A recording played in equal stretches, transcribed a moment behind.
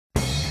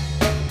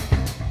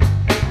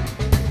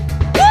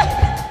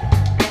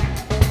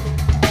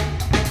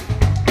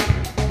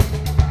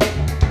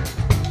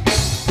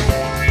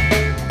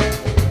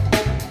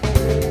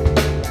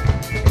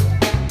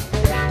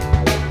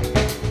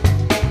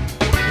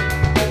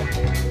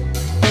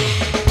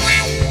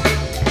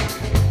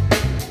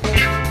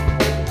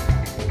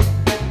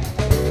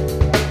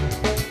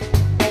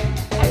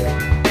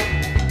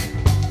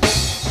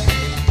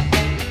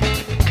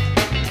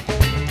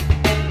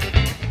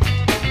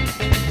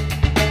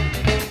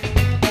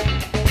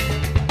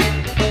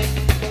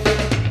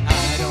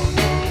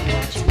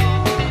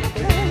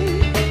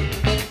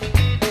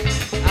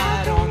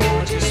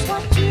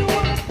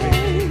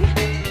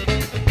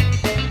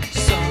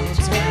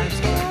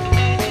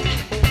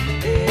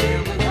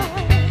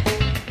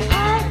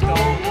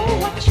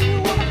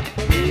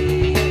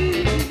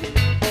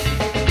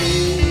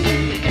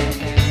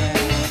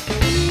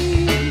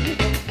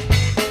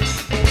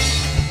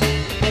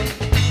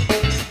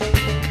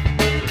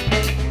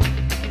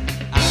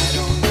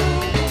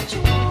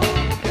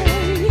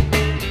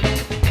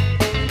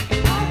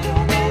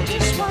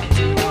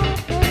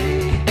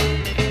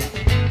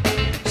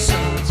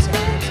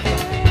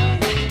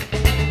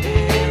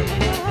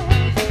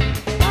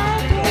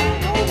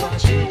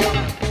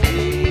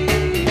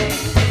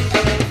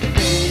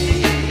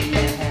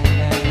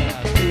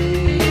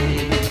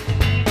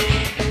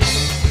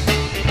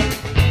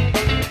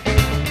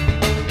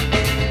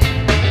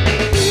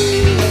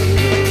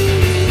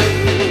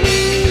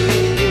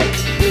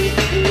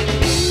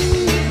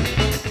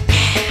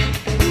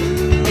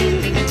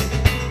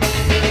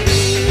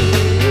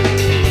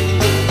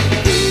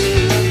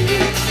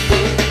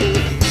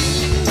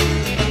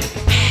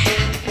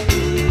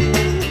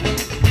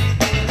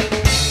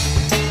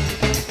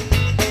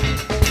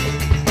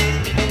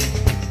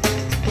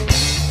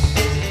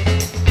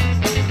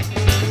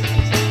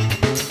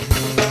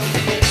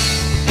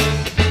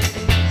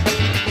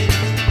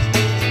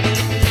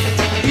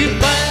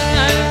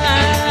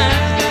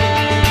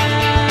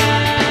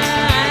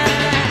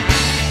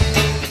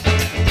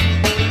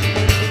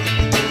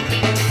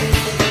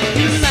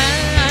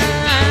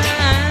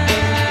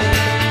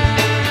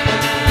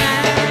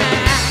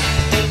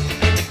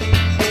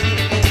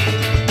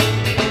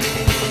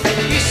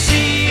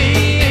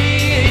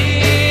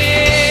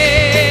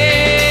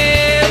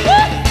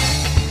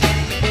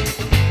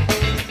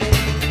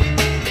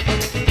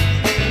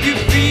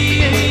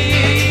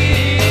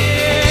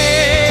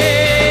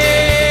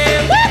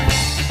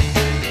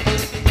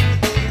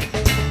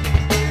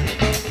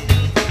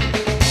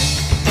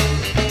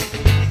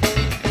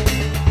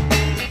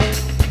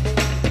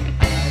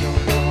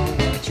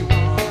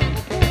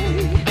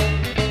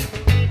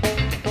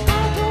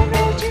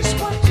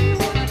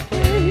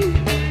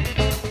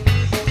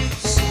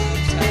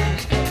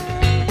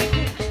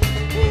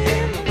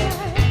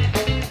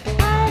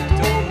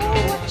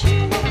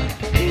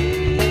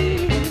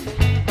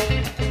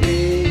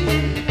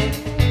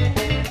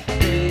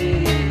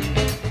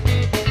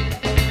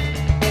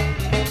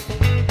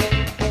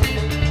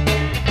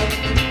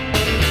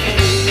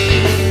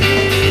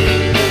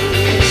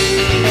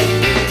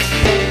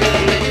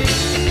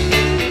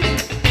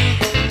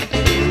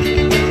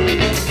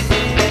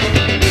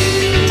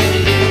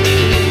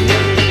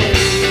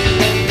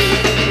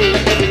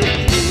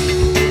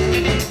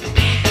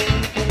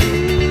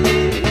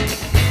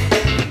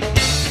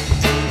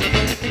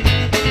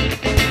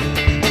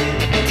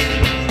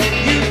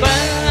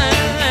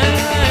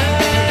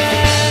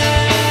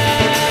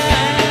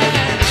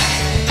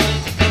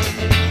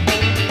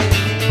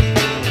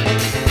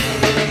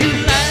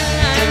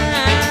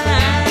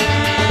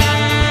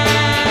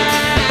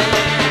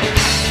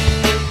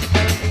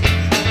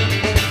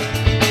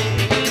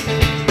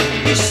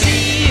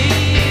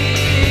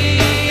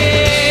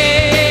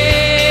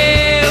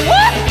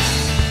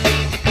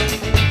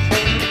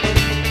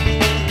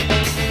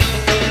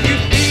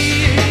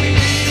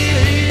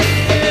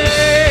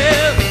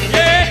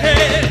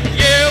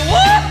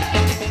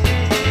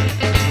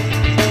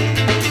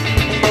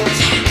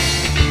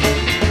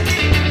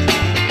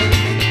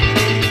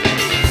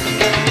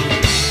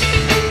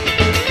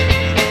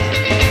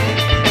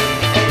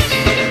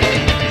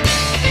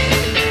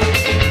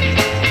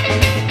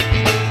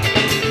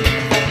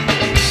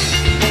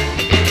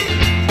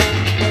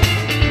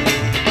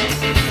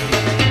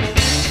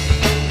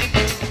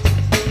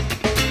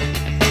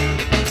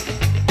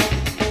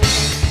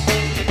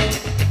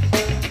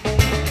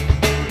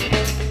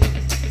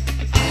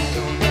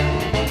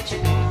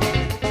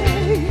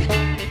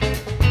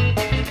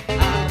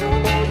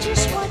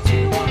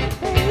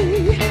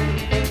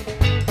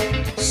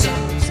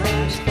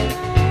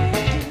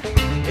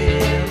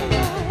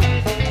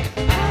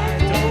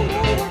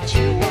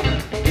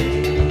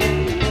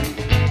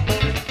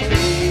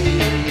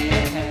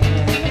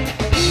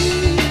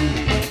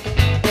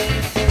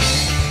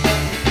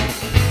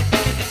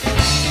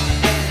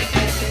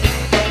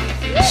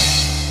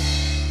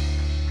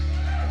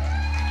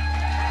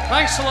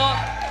Thanks a lot.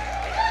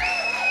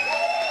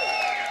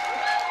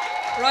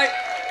 Right,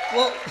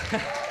 well,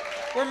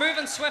 we're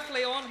moving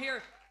swiftly on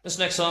here. This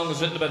next song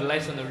was written about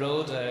life on the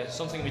road,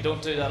 something we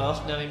don't do that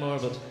often anymore,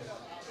 but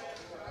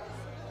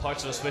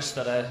parts of us wish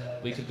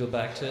that we could go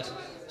back to it.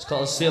 It's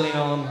called Sailing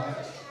On.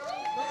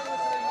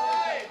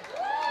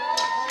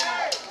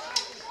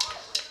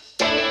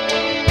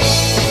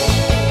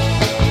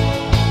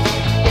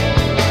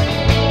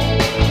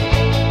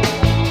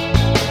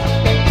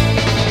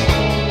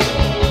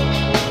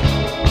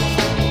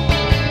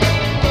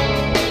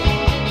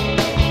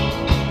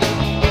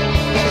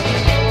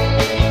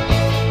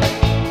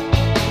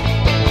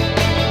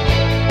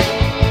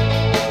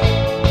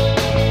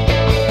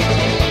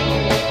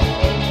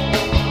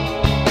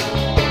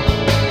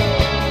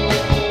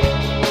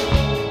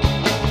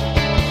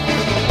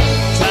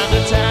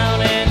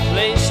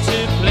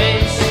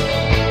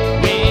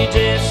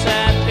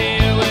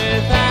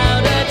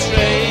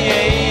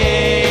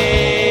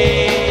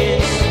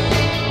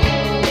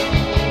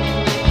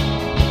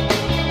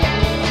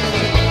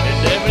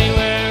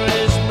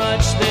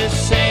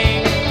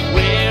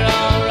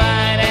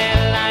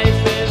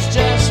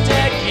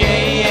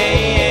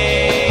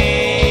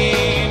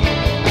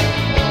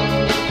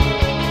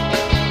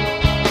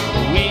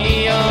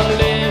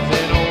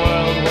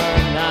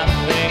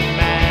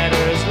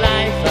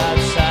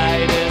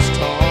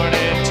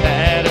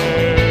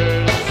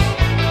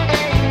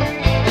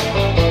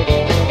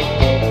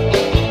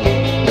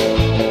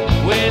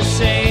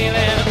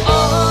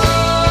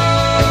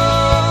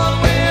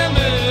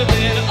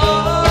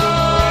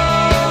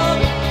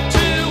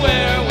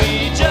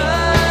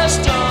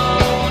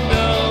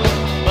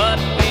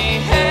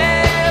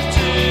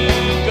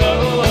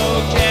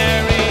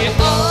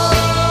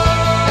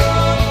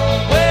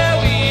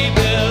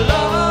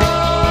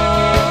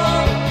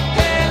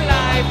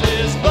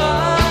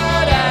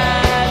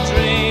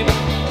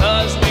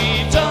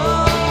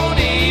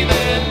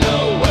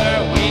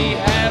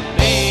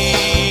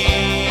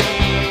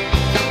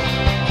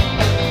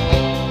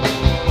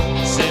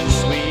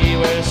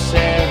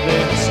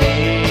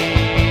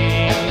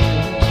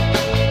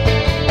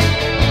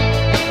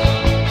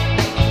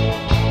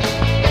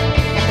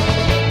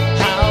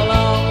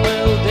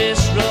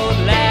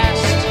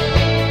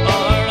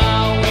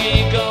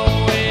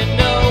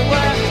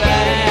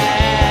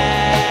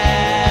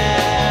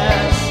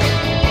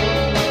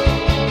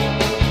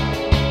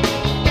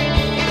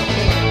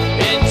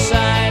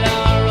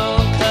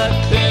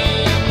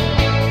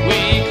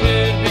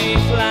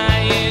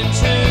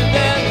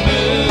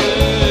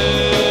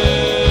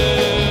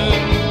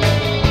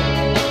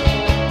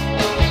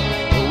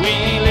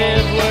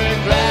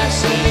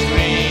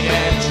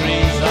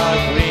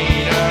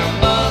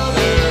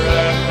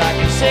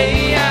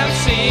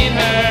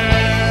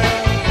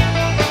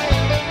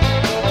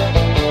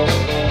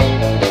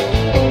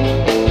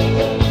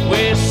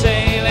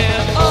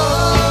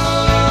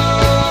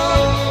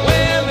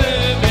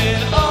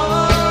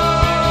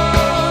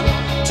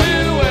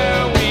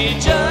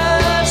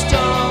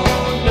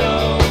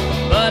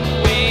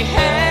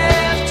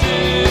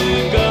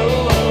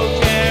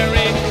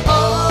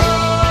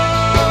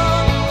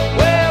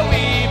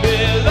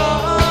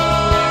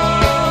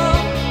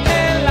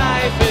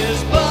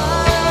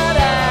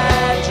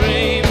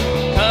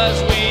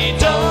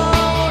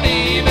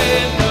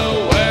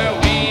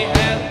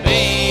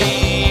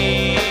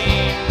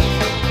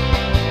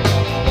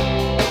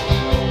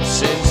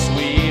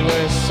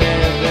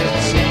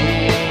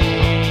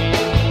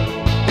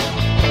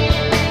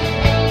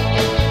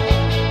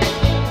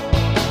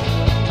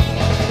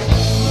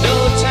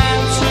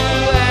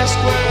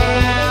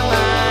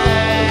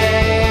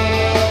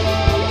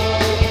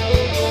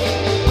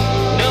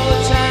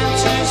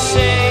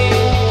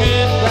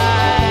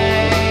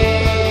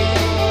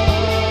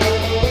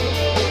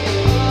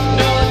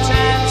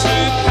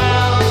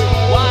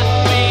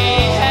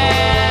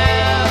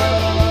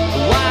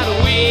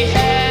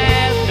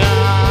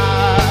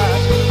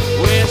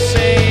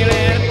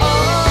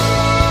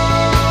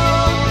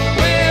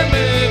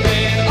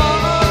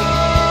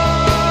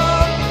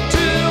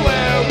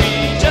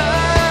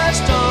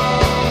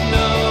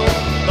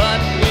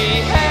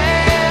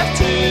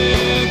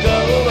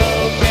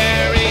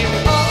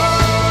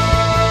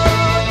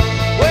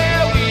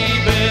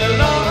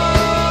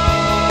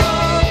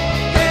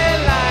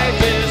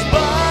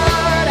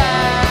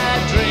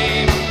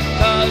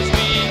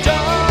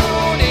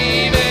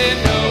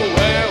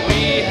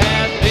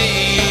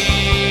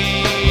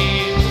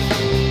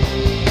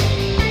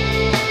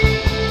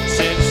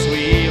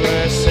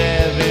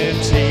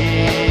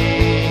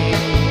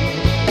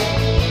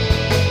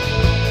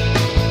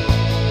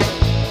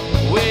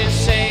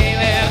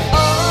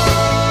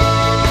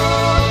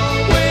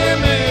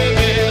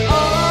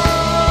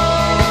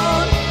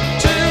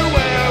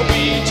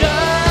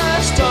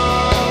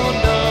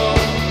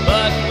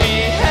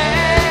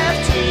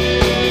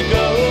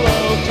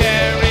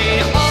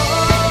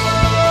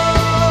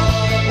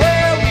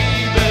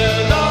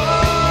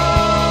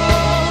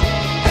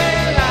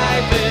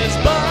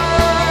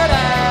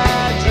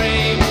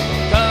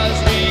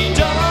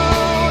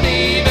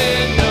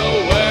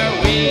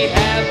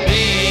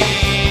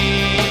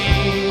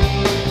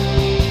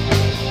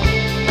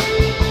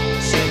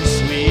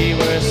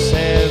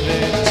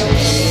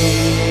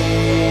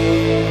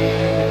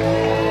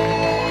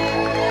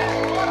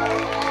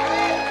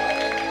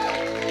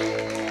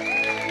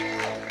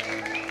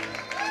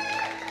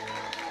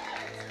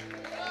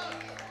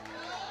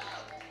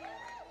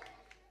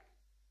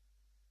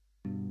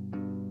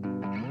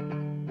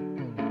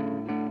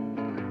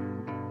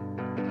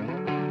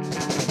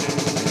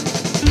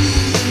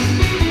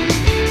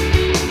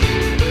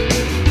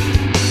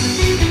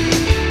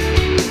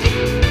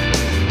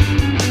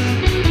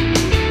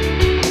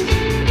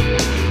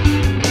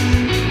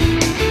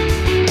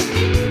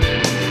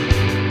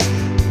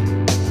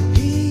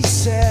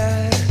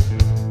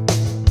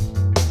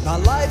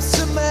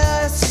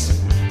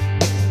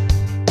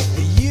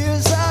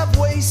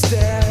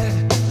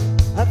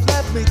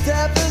 left me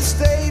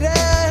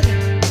devastated.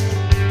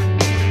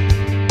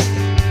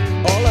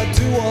 All I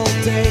do all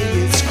day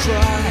is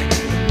cry,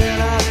 and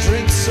then I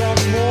drink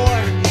some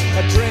more,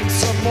 I drink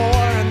some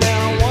more, and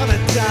then I wanna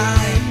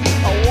die,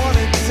 I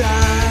wanna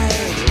die.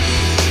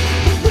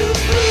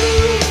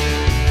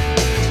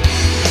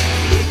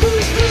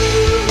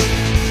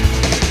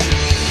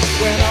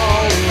 When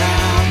all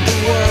around the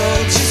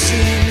world she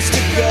seems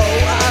to go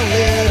a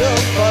little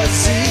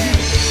fuzzy.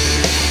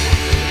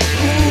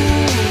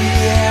 Ooh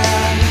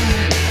yeah,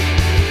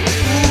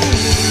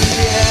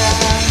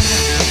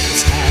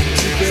 it's time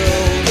to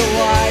build a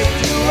life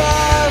you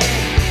love.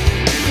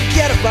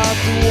 Forget about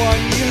the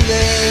one you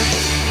live.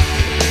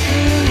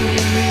 Ooh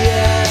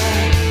yeah.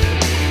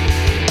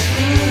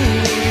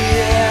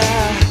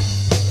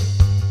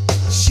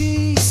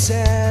 She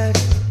said,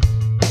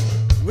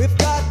 we've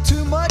got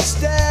too much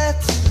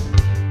debt.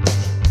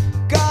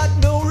 Got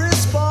no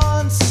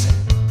response,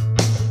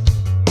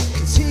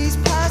 'cause he's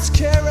past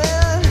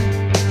caring.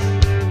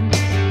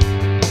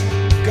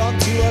 Gone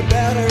to a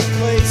better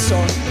place,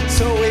 or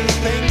so he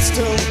thinks,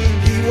 till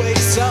he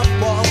wakes up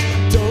all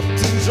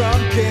doped and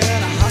drunk in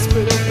a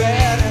hospital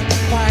bed and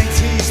finds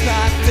he's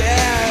not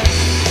dead.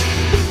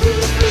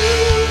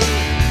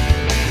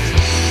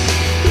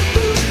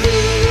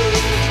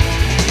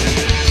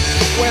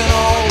 When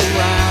all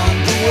around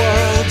the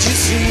world she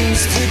seems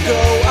to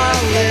go a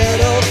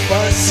little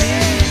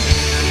fuzzy.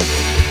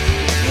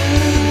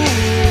 Ooh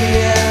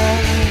yeah,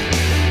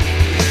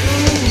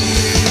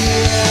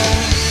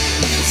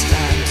 it's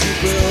time to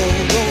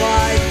build a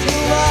life you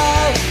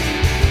love.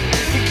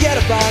 Forget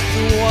about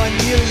the one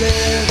you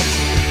live.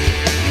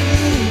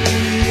 Ooh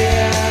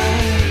yeah.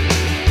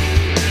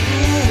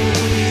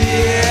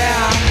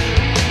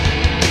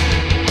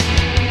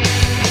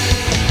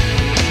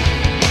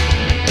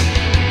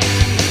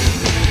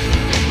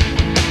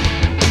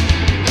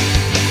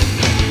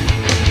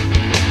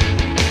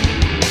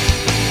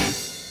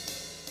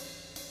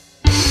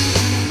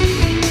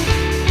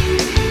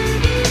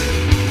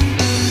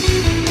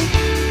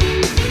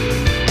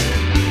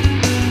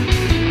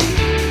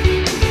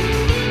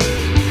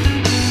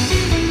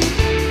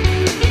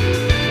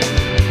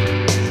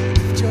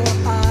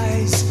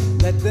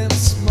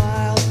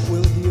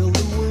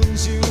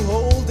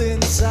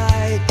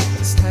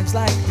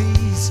 Like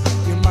these,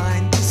 your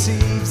mind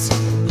deceives,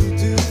 and you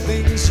do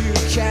things you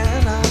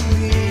cannot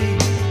mean.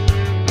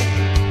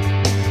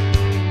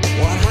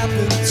 What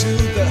happened to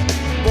the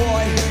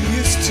boy who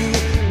used to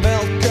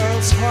melt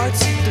girls'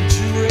 hearts? Don't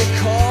you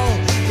recall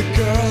the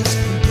girls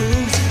and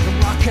booze and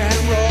rock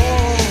and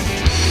roll?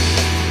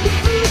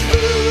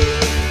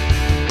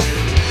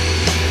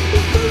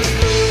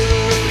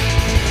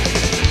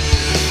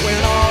 When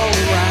all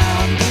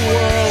around the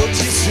world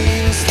she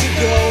seems to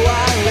go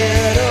a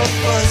little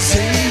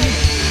fuzzy.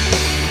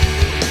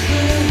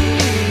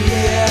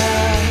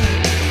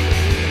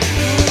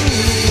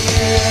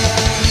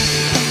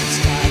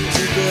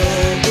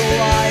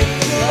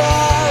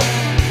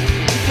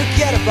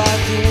 About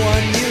the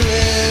one you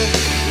live.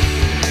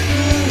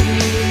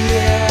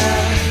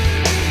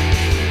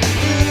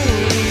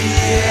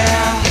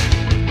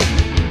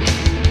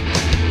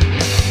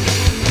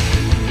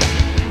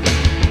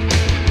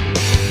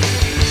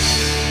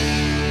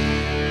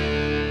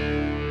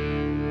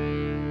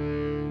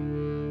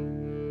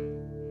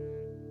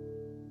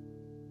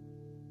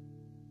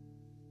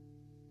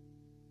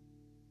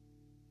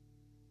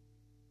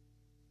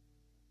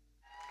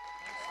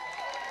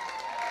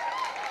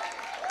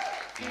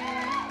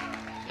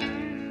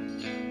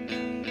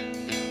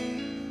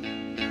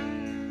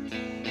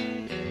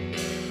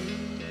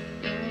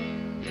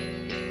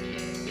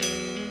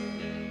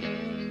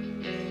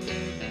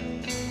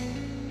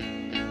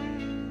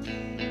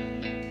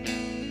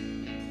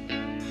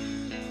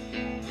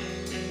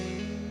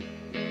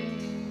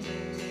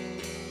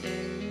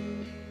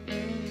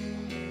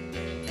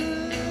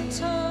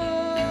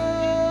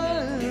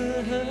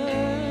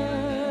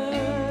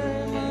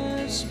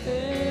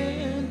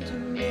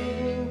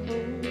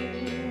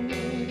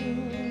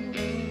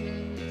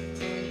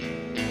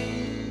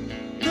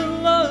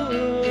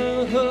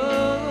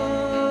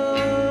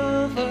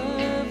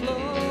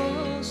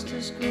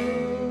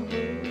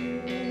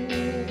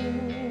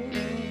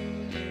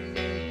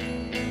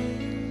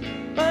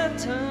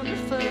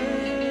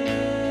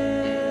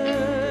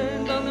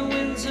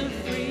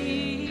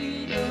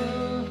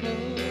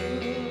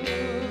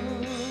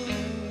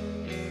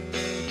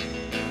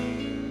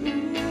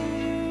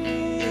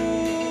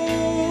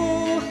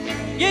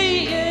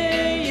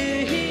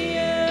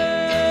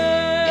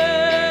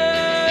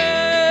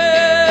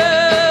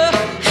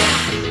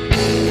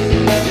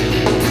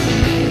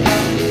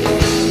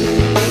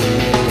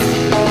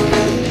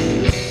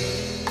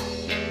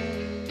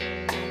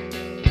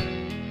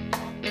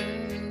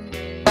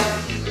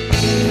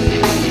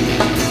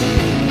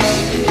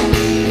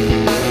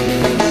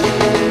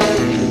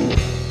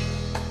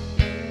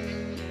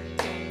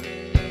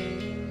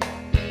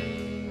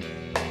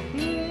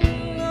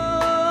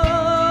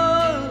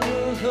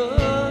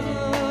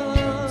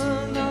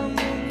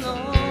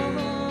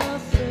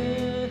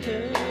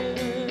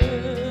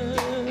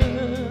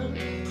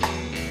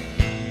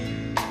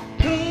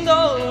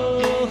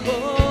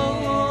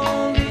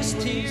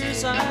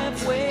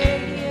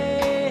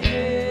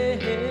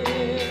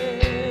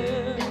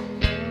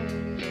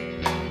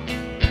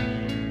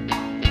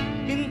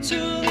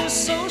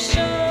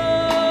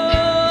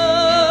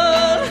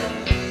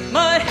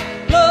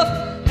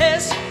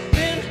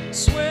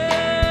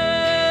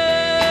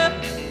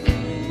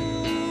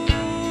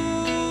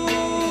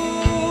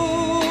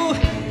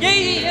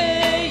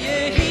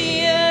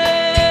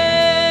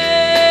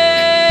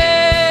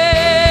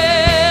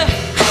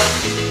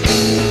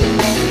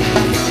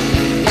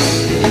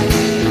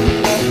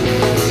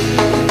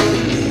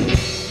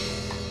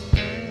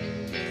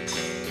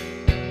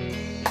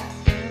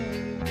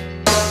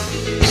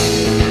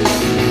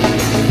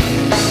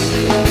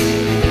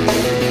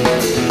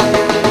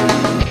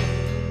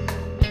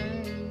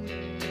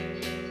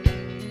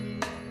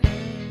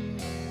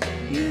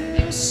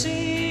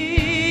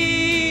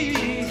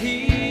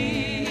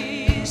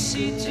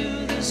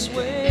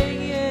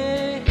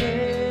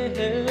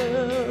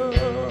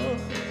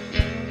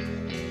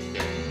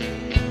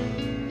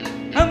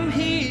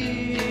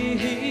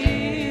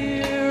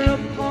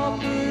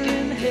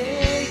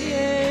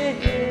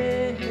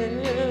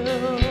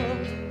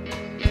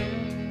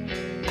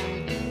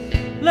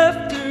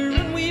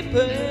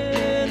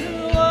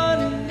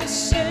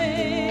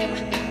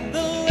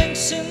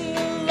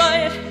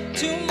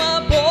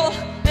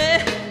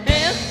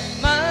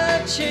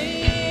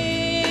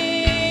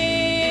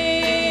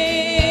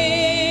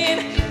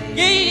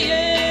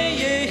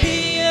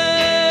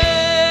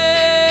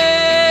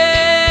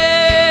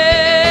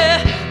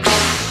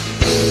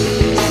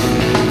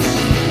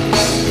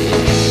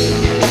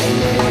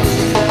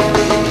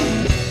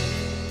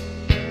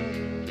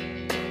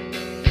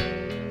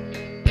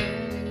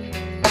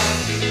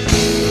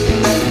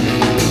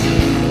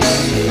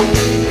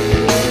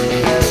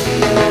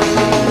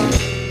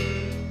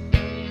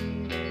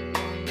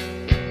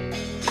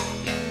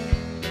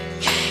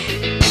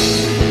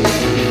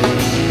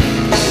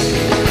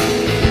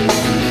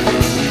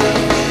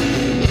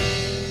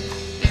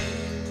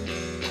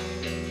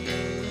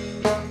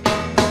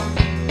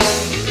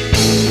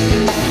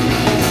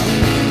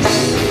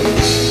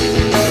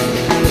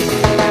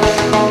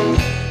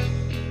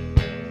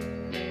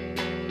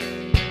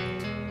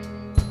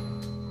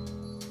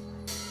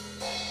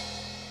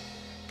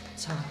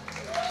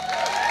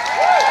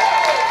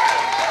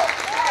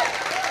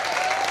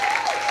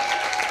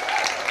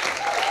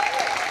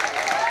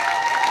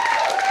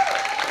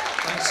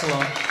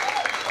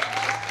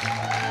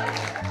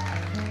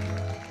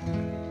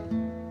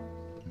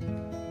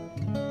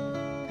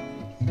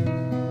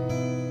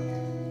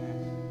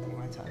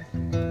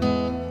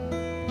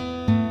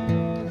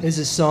 This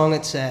is a song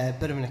that's a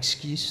bit of an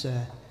excuse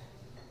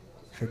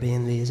for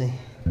being lazy,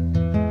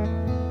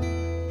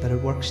 but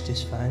it works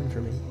just fine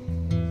for me,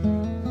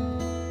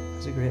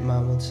 as a great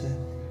man once said.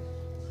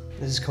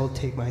 This is called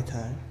Take My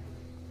Time.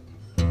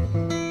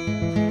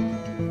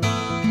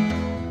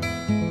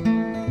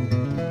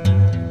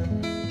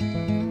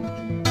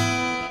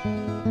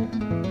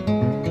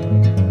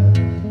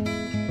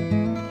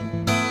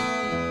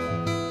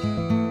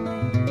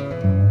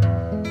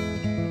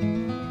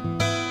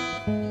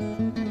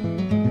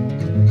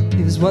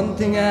 One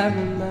thing I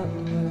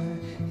remember,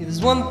 it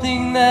was one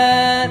thing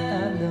that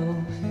I know.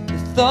 The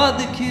thought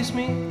that keeps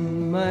me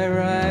in my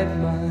right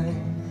mind.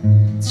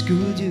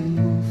 Schooled you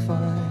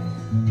fine.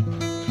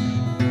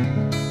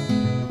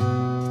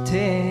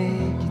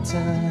 Take your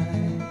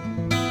time.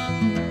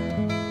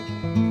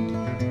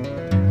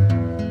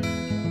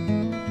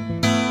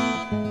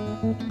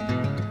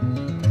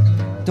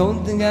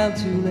 Don't think I'm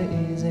too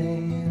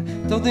lazy.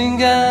 Don't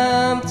think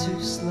I'm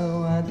too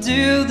slow. I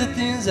do the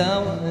things I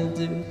wanna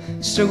do.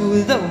 Struggle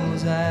with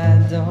those I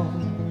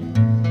don't.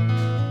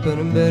 But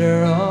I'm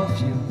better off,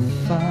 you'll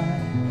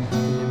find.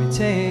 Let me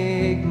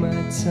take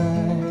my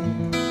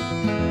time.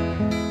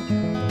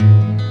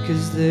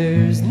 'Cause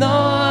there's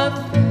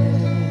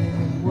nothing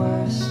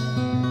worse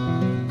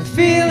than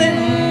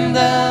feeling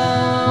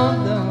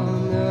down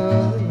on the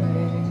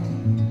rain.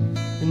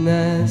 And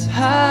that's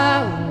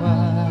how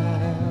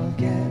I'll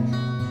get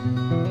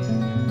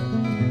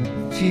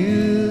if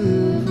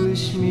you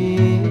push me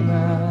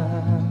around.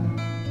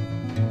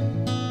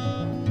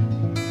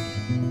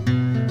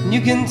 You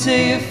can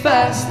take it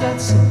fast,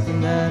 that's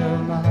something I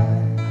don't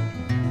mind.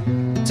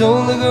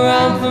 Don't look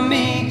around for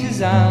me,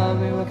 'cause I'll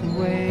be walking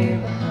way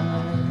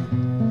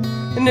behind.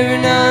 And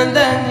every now and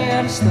then you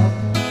gotta stop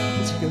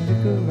and take a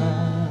look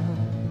around.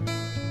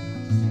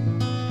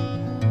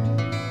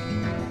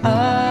 I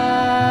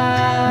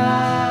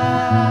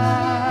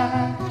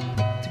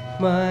took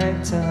my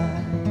time.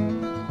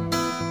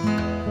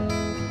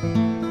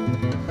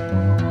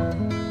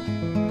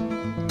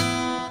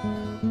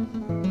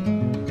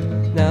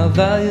 Now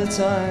value the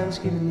time's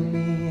given to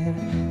me, and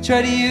I try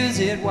to use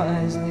it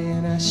wisely.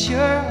 And I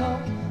sure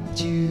hope that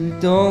you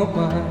don't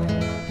mind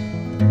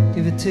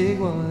if I take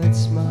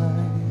what's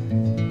mine.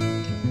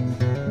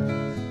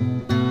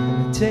 And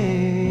I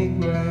take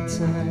my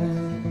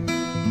time,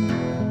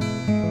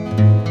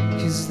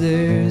 'cause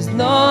there's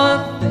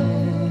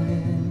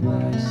nothing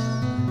worse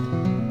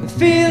than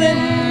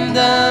feeling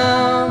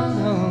down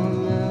on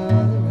the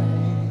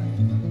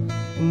rain.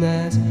 And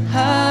that's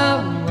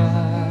how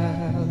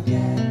I'll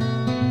get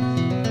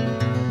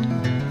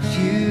if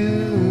you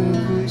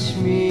push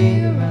me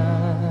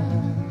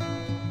around.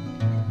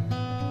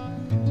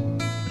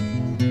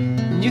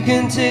 And you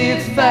can take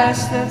it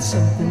fast, that's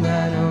something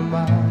I don't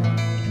mind.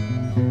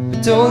 But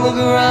Don't look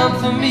around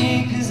for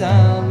me, 'cause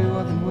I'll be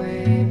walking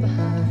way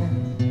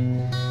behind.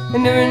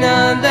 And every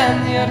now and then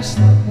you ought to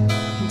stop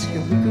and take a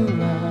look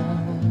around.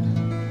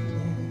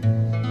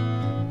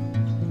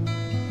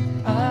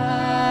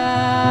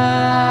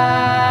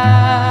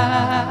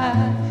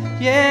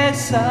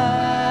 Yes,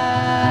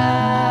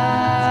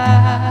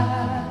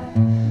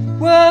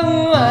 whoa,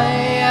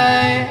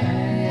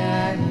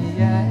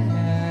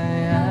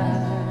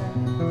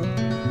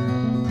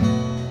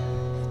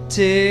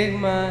 take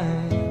my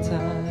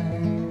time.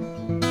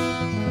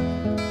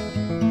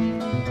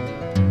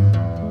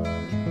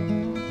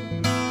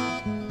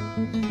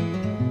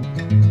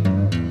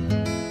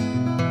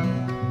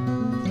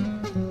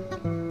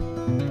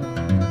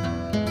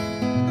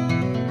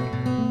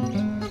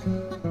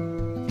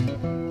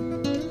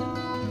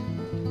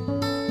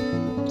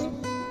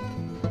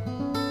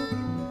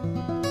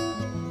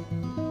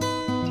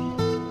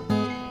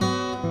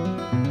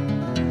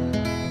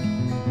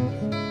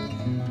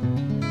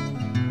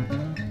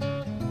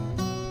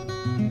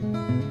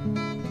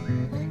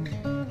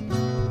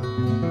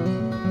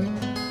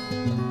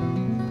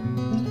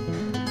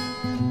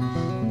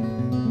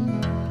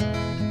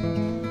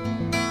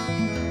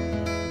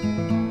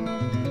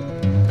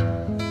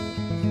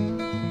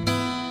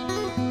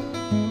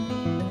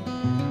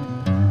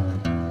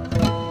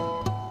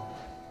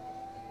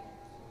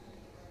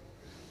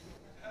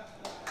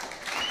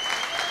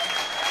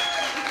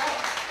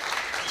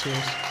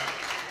 Cheers.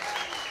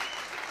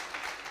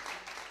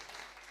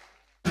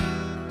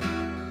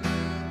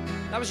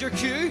 That was your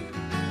cue?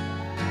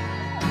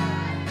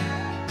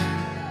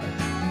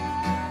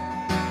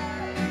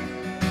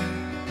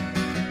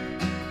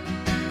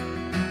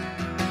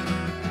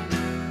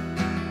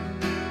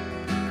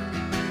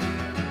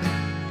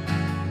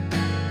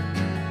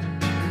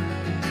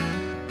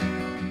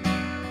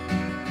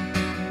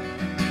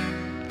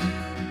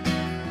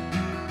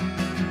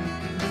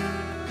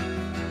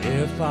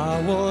 If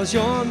I was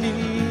your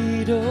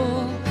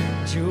needle,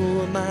 you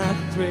were my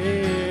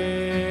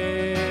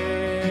thread,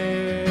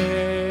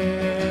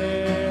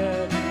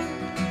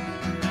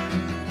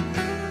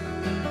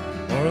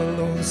 or a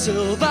lone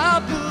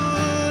silver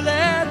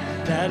bullet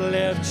that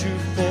left you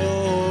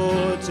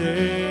for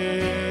dead.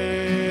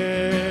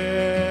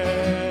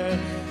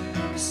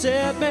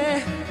 Set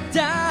me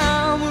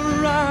down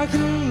where I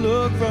can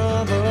look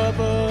from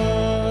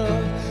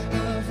above.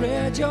 I've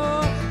read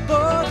your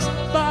books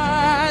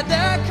by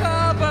their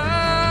covers.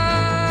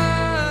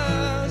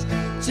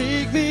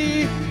 Take me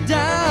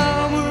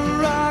down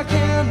where I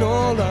can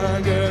no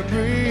longer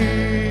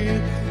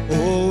breathe,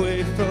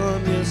 away from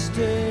your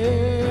stare.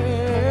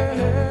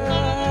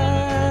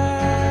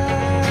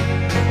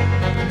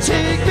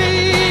 Take me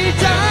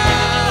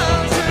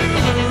down to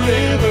the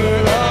river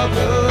of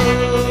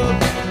love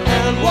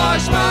and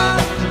wash my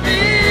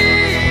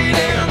feet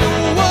in the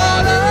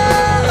water.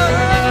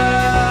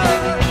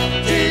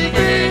 Take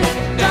me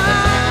down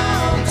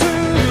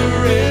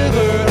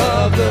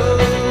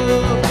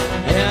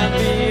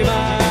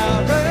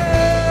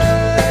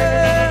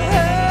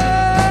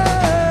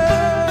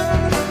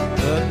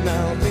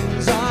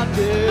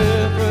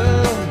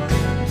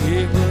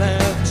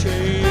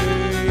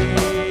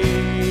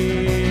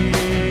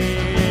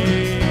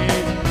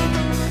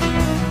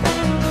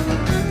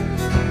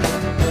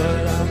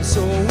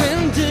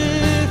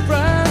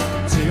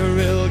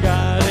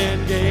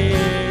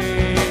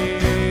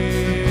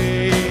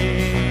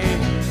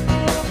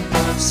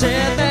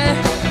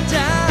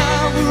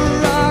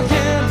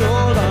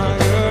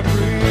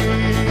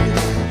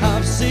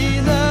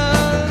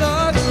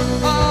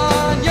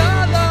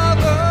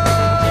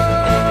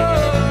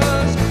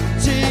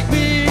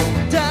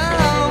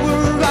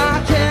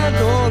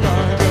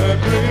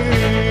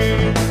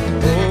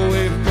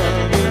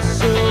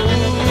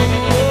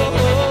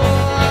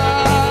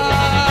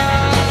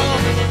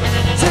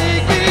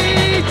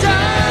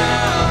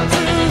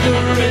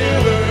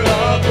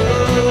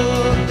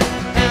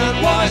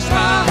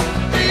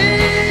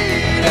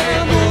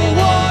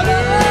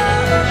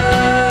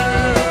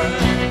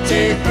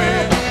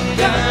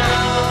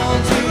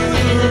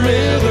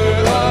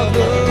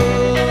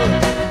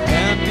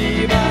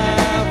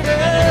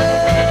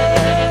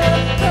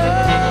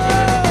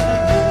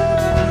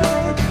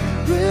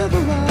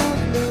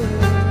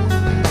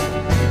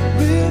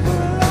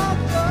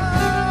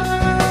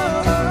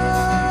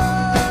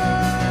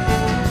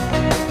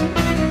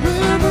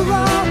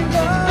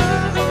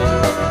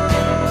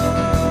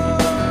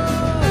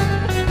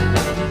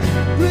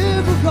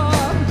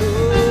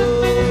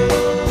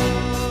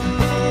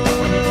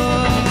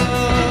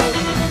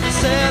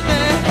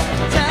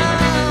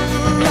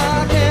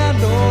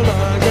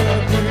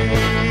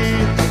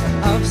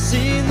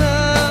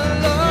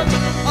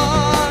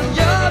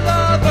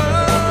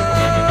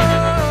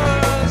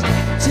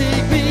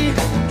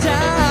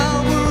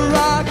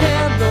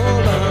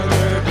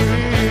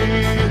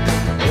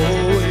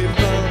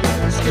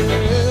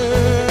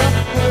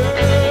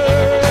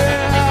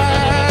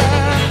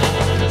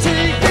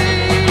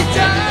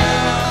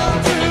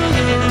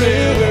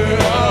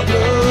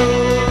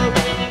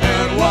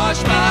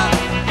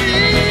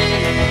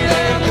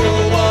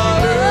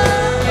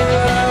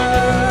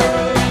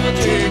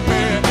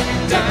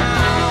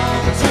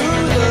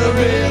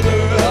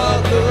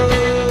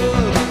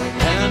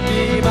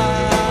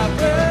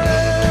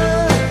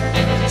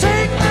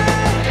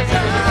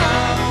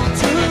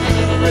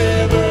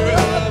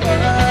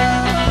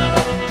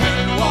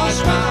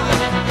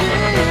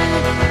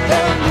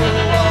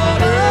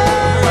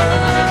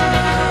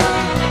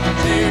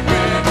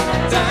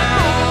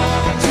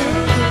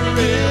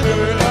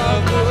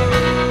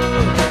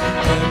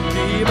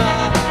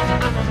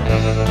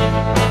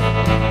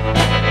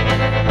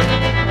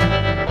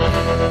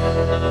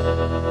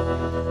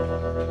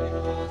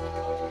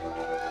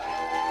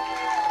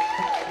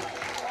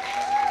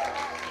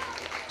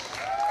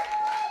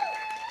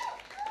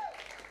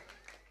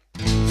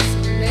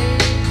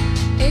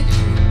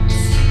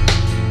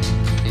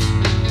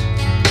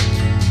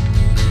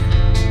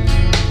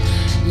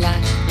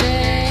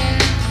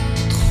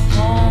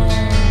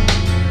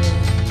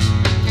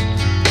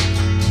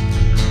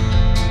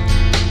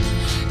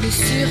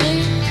torturé,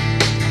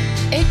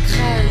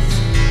 écrase.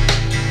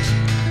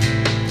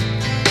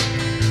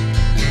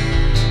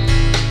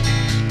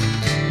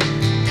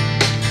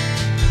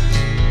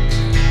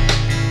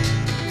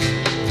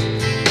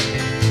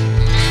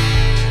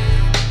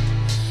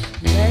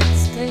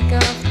 Let's take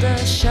off the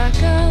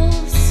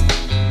shackles.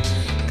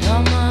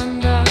 Come on,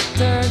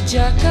 Dr.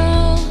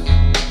 Jekyll.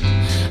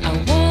 I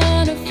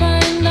wanna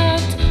find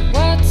out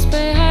what's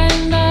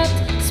behind that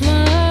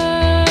smile.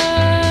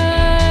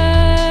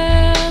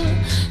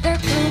 They're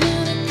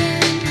coming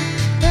again,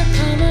 they're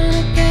coming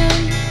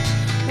again.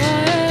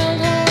 Wild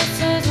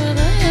horses with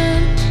a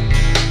hen.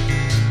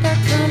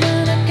 They're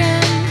coming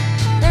again,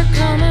 they're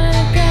coming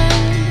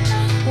again.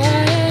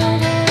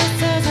 Wild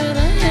horses with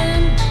a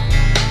hen.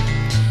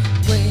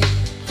 Wait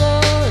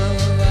for a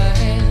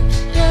while,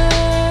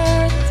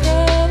 you're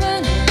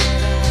throwing it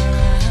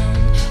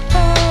around.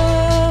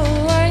 Oh,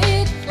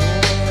 wait for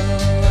a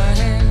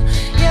while,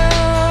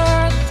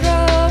 you're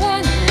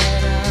throwing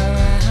it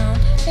around.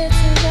 It's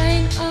a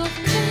reign of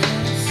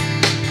chaos.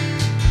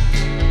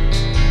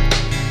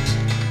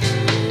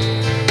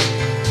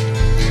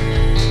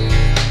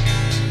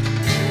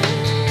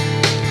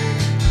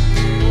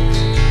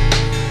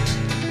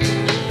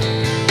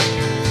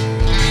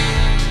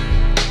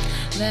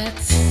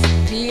 Let's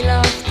peel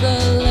off the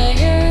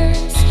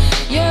layers.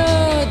 You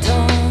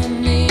don't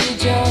need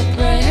your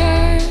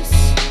prayers.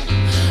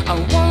 I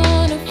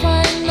wanna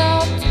find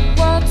out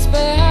what's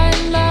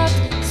behind that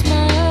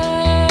smile.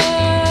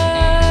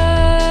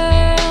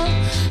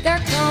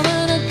 They're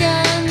coming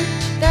again,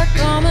 they're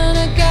coming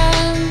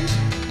again.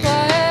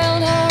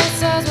 Wild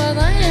horses with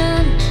a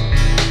hen.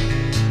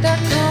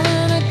 They're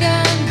coming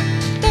again,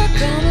 they're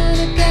coming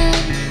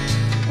again.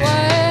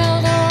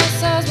 Wild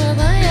horses with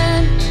a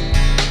hen.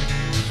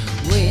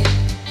 Wait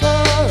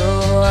for a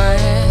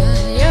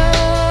while,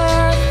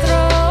 you're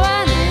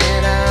throwing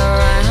it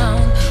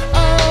around.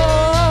 Oh,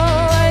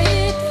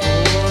 wait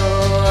for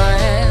a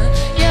while,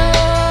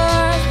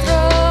 you're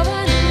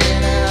throwing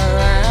it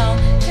around.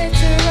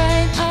 It's a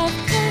reign of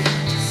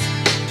chaos.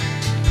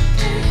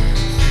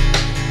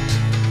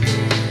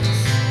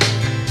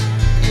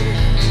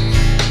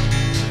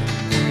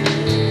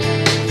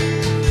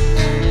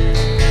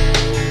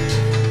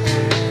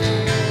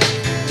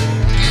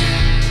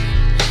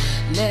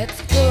 Let's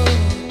go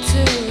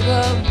to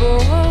the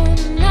bone.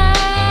 I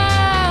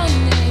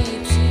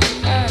need to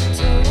act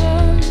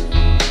alone.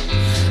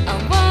 I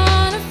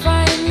wanna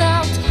find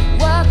out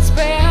what's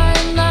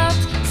behind that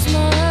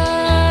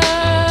smile.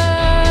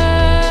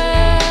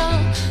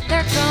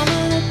 They're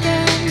coming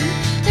again,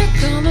 they're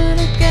coming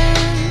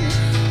again.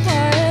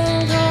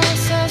 Wild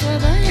horses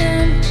with a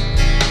hen.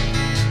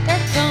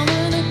 They're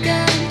coming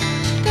again,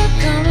 they're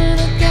coming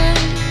again.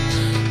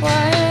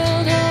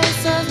 Wild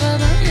horses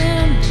with a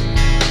hen.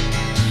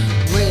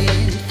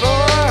 Wait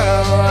for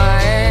a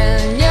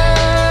while,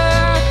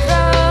 you're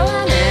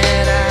throwing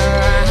it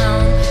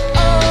around.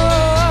 Oh,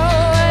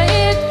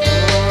 wait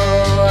for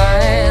a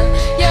while,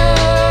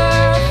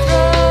 you're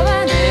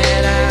throwing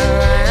it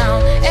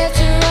around. It's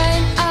a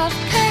reign of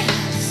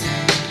chaos,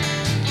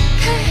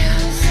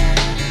 chaos,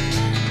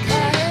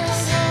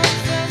 chaos.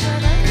 They're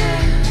coming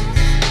again,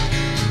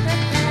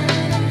 they're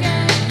coming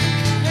again.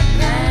 They're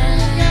coming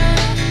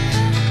again.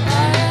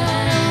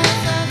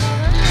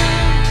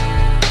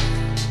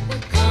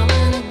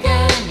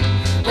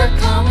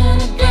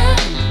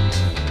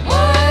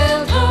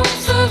 Wild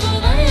horses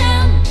with a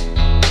hen.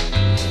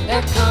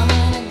 They're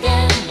coming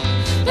again,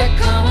 they're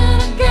coming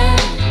again.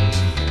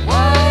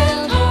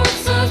 Wild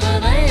horses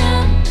with a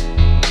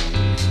hen.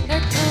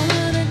 They're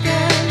coming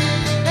again,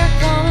 they're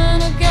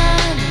coming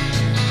again.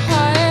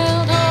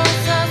 Wild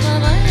horses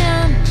with a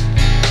hen.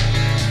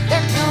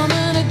 They're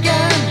coming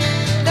again,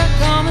 they're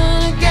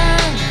coming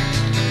again.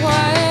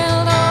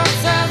 Wild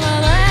horses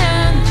with a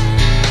hen.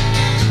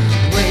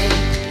 Wait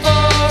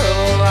for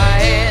a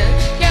while,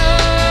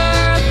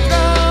 you're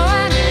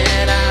throwing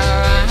it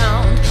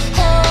around.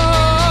 Oh,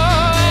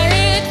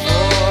 wait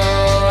for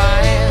a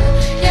while,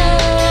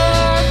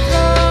 you're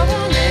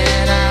throwing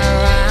it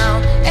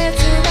around.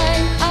 It's a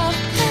reign of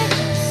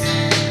chaos,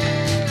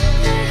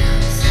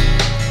 chaos,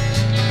 chaos,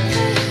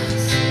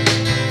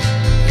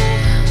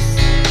 chaos.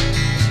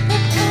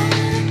 They're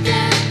coming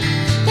again,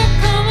 they're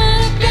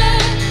coming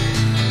again.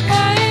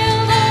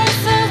 Wild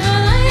horses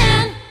with a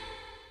hen.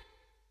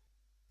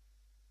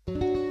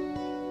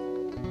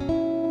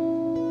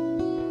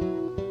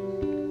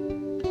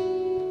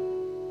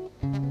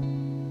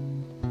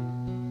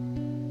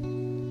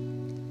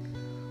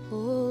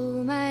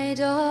 Oh, my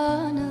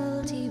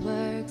Donald, he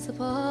works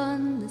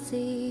upon the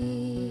sea,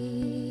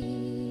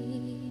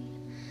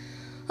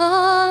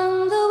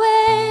 on the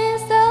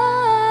waves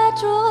that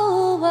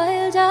roll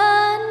wild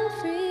and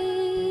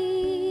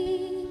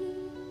free.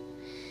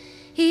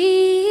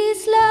 He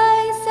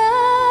slices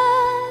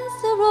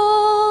the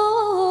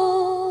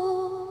rose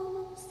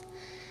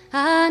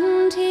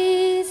and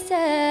he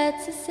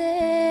sets a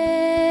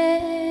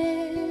sail,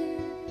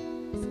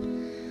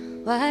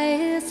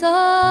 while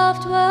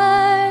soft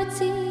words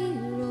he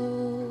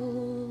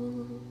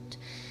wrote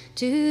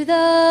to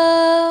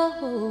the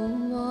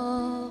home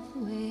of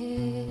where,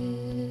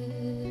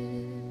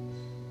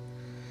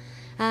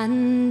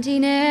 and he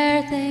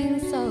ne'er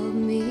thinks of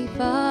me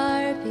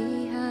far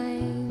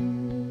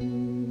behind,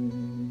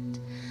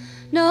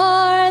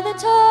 nor the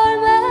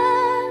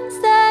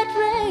torments that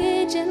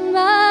rage in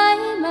my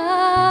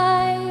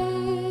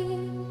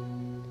mind.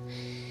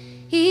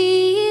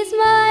 He is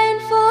mine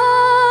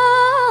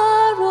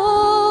for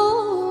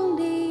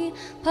only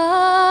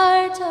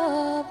part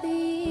of the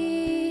year,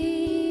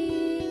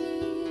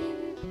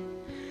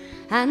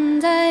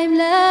 and I'm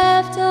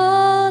left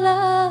all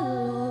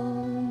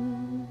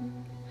alone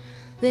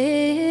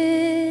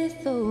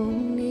with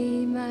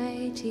only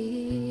my tears.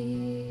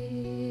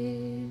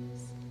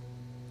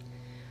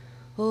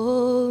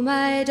 Oh,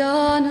 my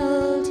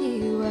Donald,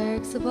 he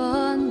works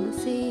upon the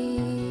sea,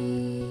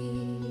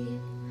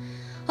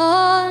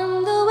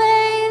 on the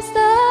waves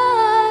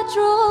that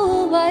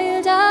roll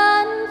wild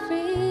and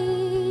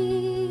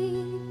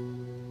free.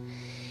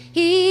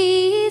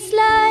 He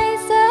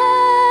slices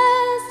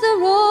the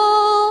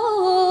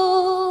ropes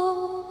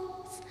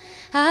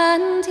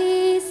and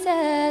he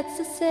sets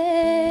the sails,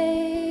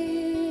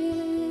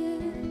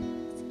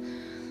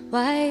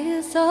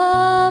 while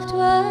soft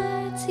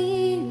words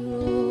he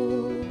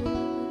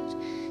wrote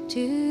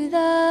to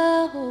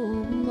the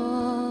home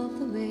of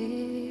the wave.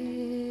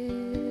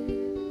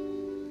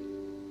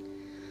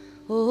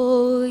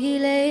 Oh, ye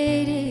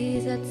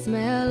ladies that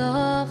smell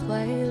of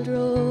wild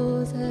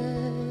roses,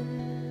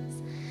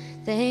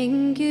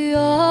 thank you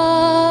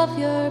of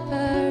your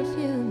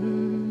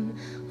perfume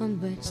on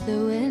which the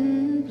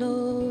wind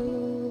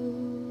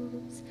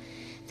blows.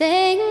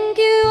 Thank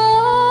you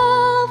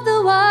of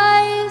the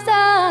wives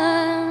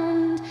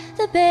and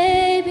the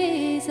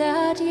babies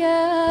that yearn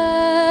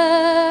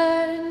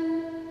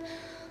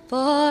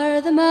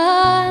for the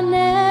man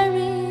ere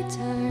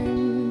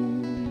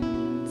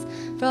returns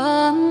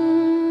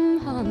from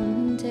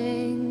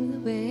hunting the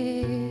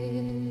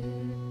wave.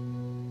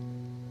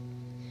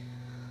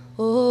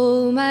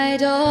 Oh, my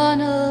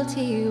Donald,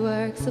 he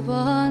works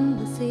upon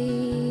the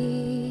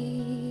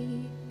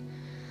sea,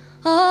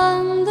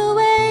 on the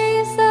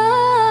waves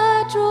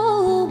that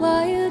roll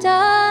wild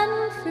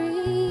and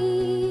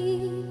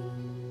free.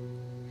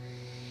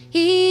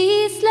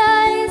 He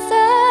slices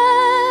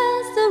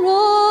the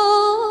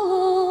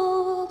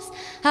ropes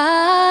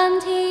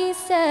and he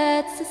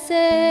sets the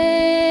sails,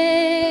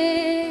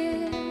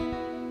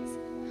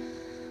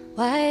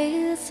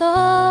 while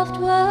soft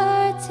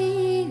words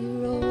he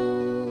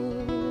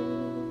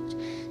wrote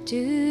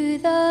to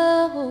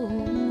the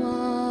home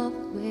of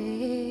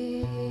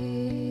where.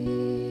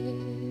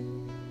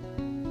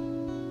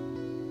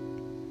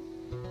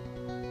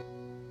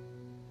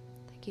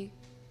 Thank you.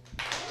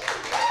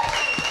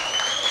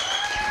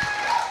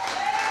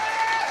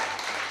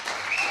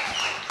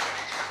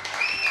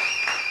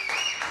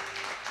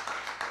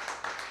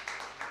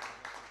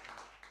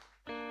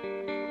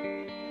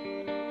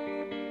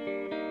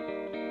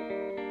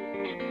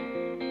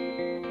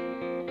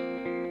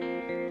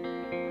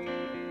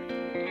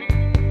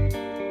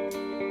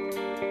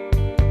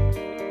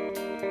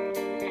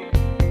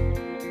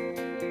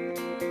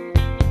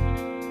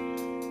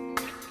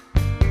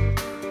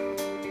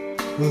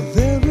 Well,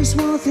 there is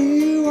one thing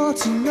you ought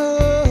to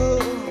know.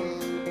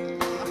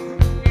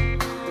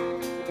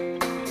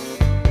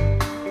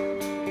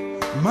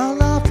 My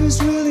life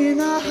is really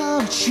not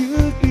how it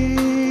should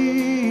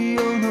be,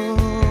 oh no.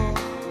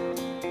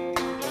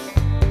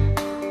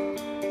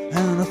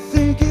 And I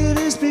think it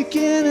is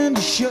beginning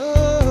to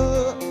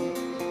show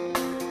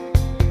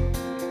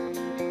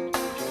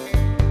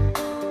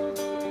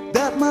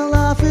that my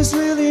life is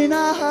really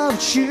not how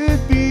it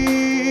should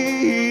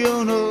be,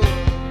 oh no.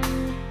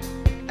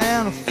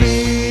 And I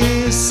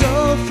feel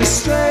so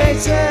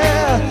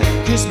frustrated,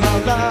 'cause my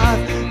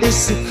life is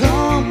so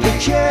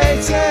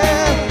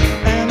complicated,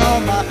 and all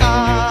my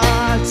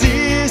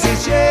ideas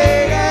are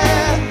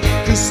jaded,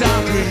 'cause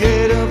I'm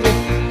creatively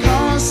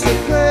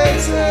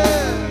constipated.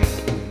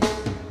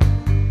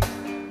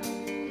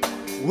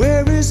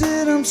 Where is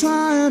it I'm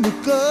trying to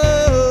go?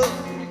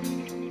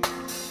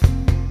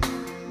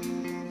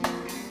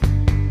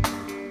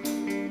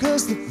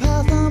 'Cause the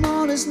path I'm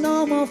on is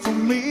no more for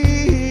me,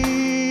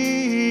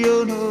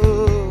 oh no.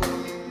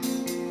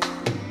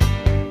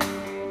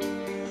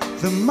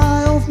 My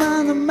old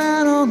man, the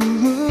man on the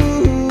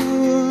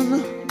moon.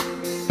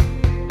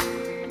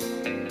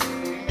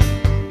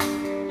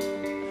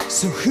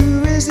 So who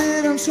is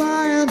it I'm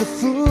trying to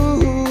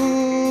fool?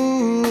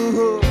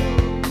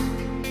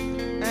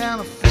 And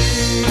I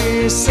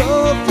feel so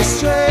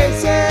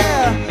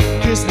frustrated,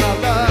 'cause my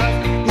life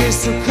is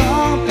so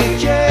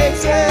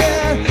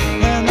complicated,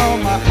 and all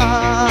my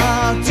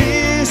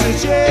ideas are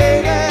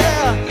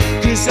jaded,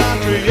 'cause I'm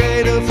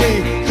creatively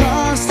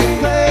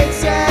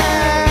constipated.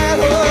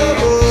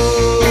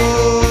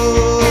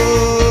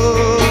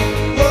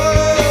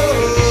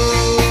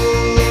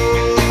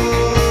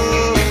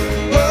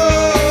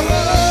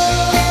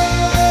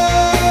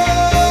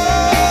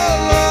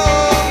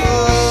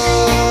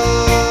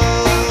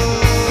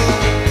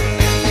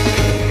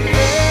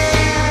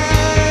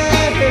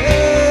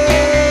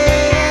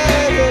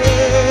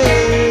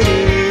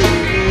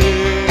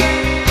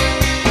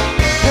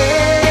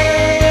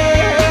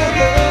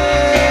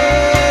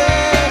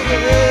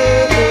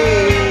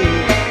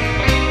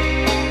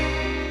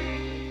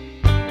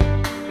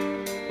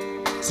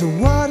 So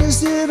what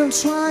is it I'm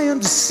trying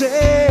to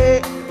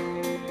say?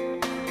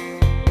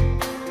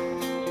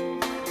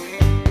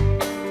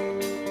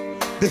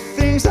 The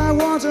things I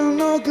want are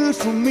no good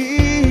for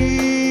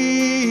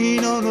me,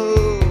 no,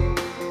 no.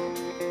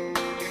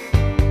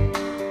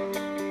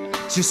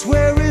 Just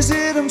where is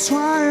it I'm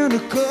trying to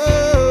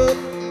go?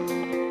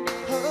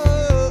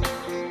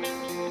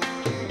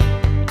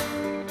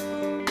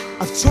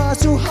 I've tried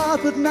so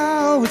hard, but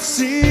now it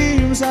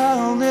seems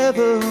I'll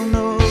never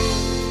know.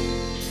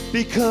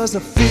 Because I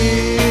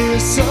feel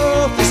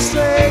so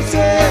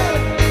frustrated,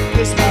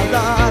 'cause my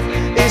life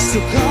is so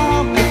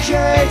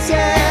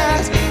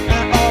complicated,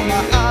 and all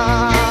my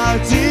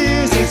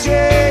ideas are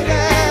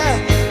jaded,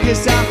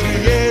 'cause I'm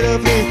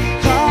creatively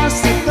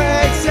constipated.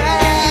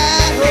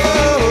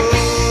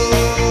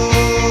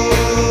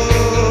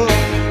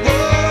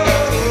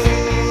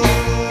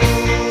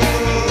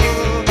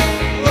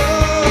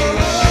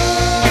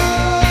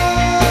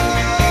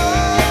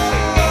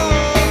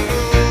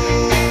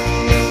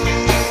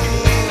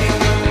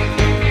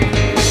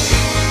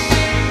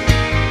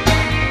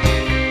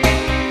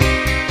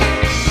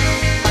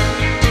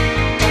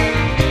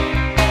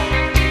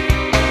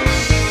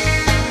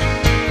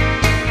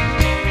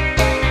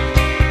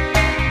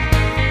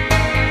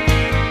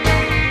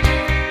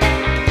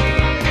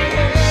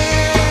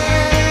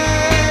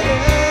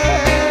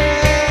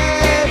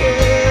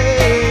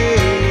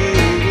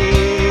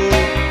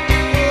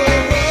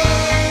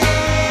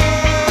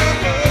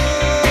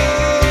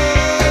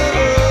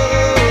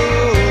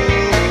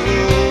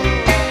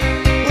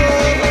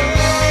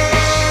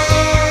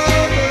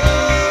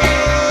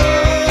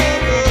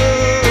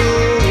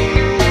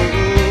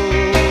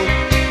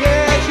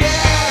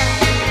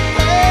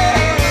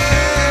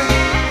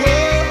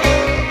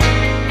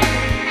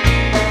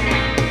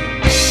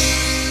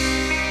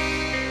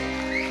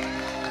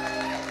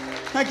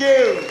 Thank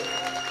you.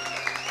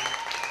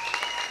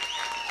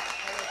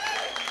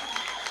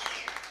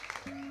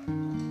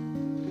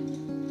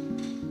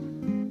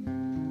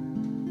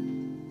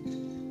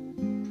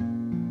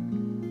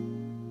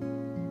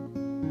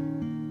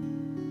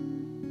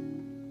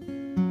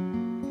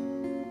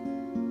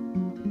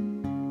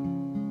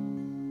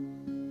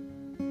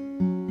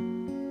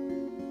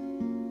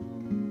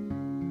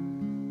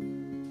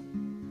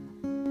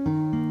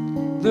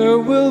 There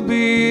will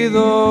be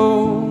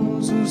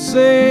those who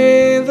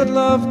say that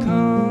love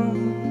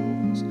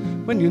comes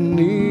when you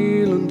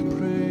kneel and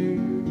pray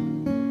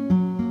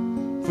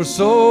for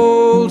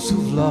souls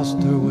who've lost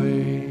their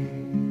way.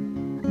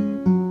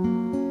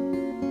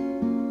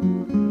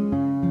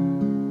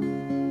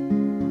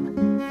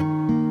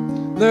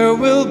 There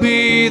will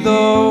be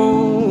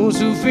those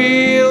who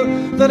feel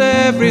that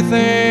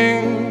everything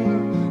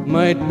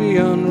might be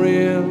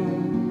unreal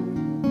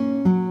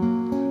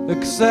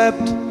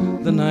except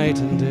the night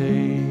and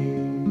day.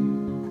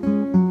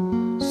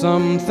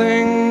 Some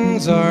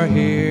things are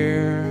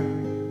here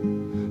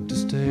to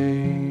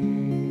stay.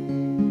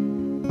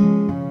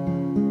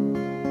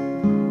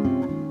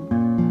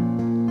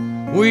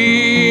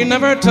 We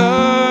never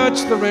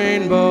touch the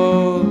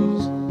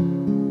rainbows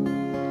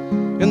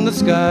in the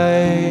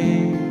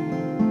sky,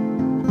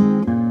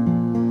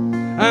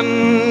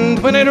 and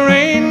when it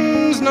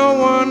rains no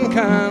one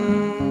can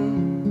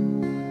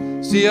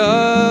see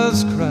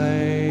us cry.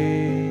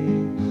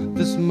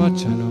 This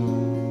much I know,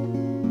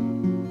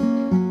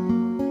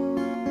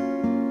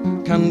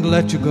 can't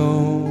let you go.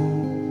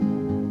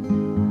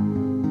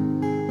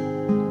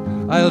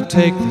 I'll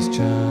take this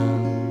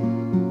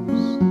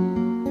chance,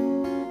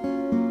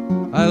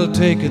 I'll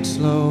take it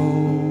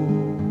slow.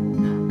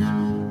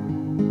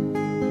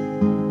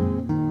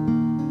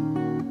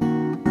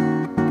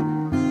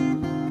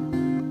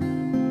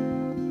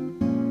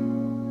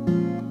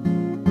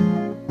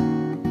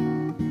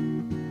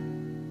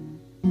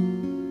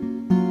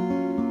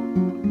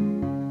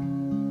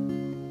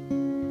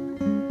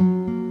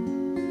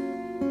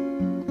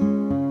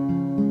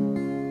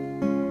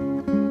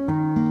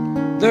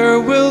 There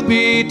will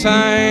be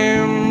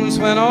times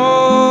when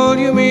all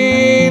you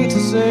mean to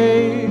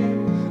say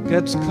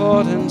gets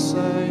caught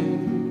inside.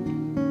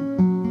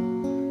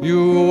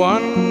 You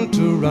want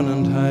to run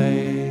and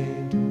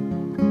hide.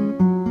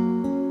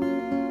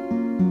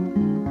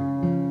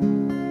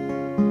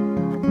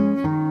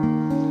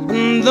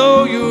 And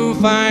though you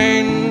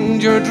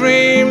find your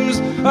dreams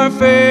are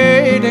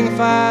fading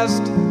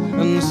fast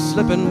and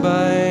slipping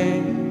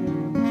by,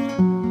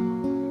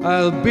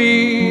 I'll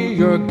be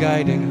your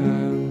guiding hand.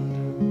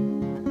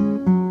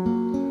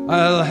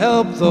 I'll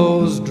help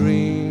those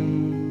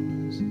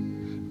dreams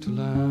to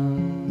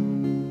land.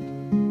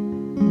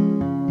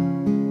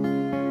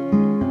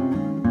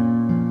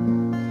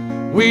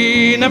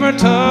 We never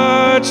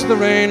touch the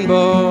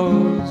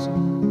rainbows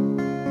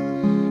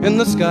in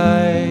the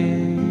sky,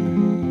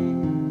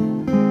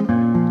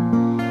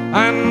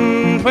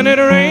 and when it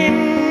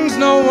rains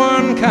no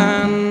one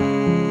can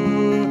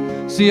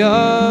see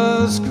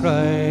us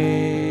cry.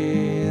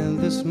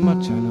 This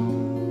much I know,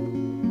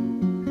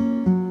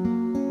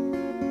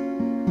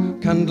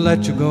 can't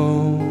let you go.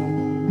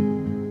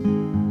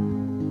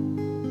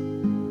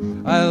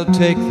 I'll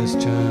take this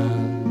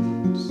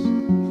chance.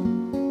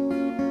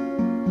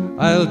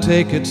 I'll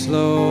take it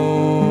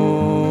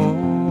slow.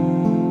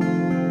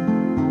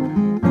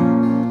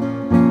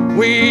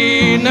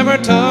 We never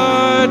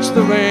touch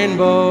the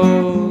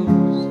rainbows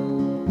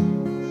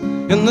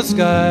in the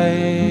sky,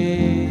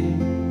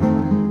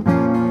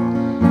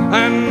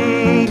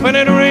 and when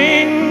it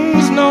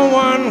rains no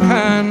one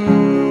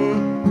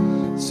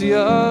can see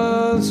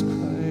us cry.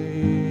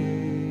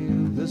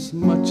 This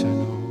much I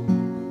know,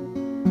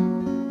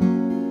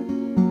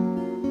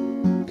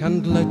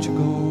 can't let you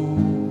go.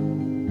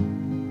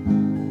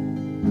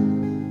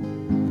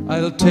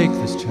 I'll take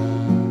this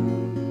chance.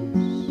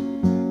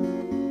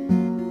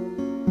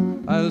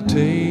 I'll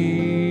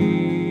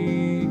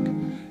take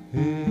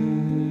it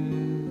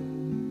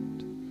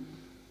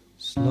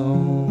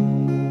slow.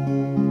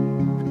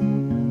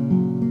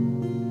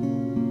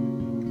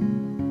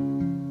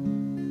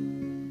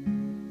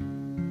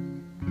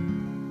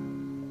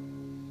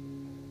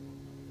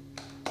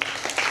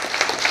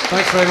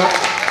 Thanks very much.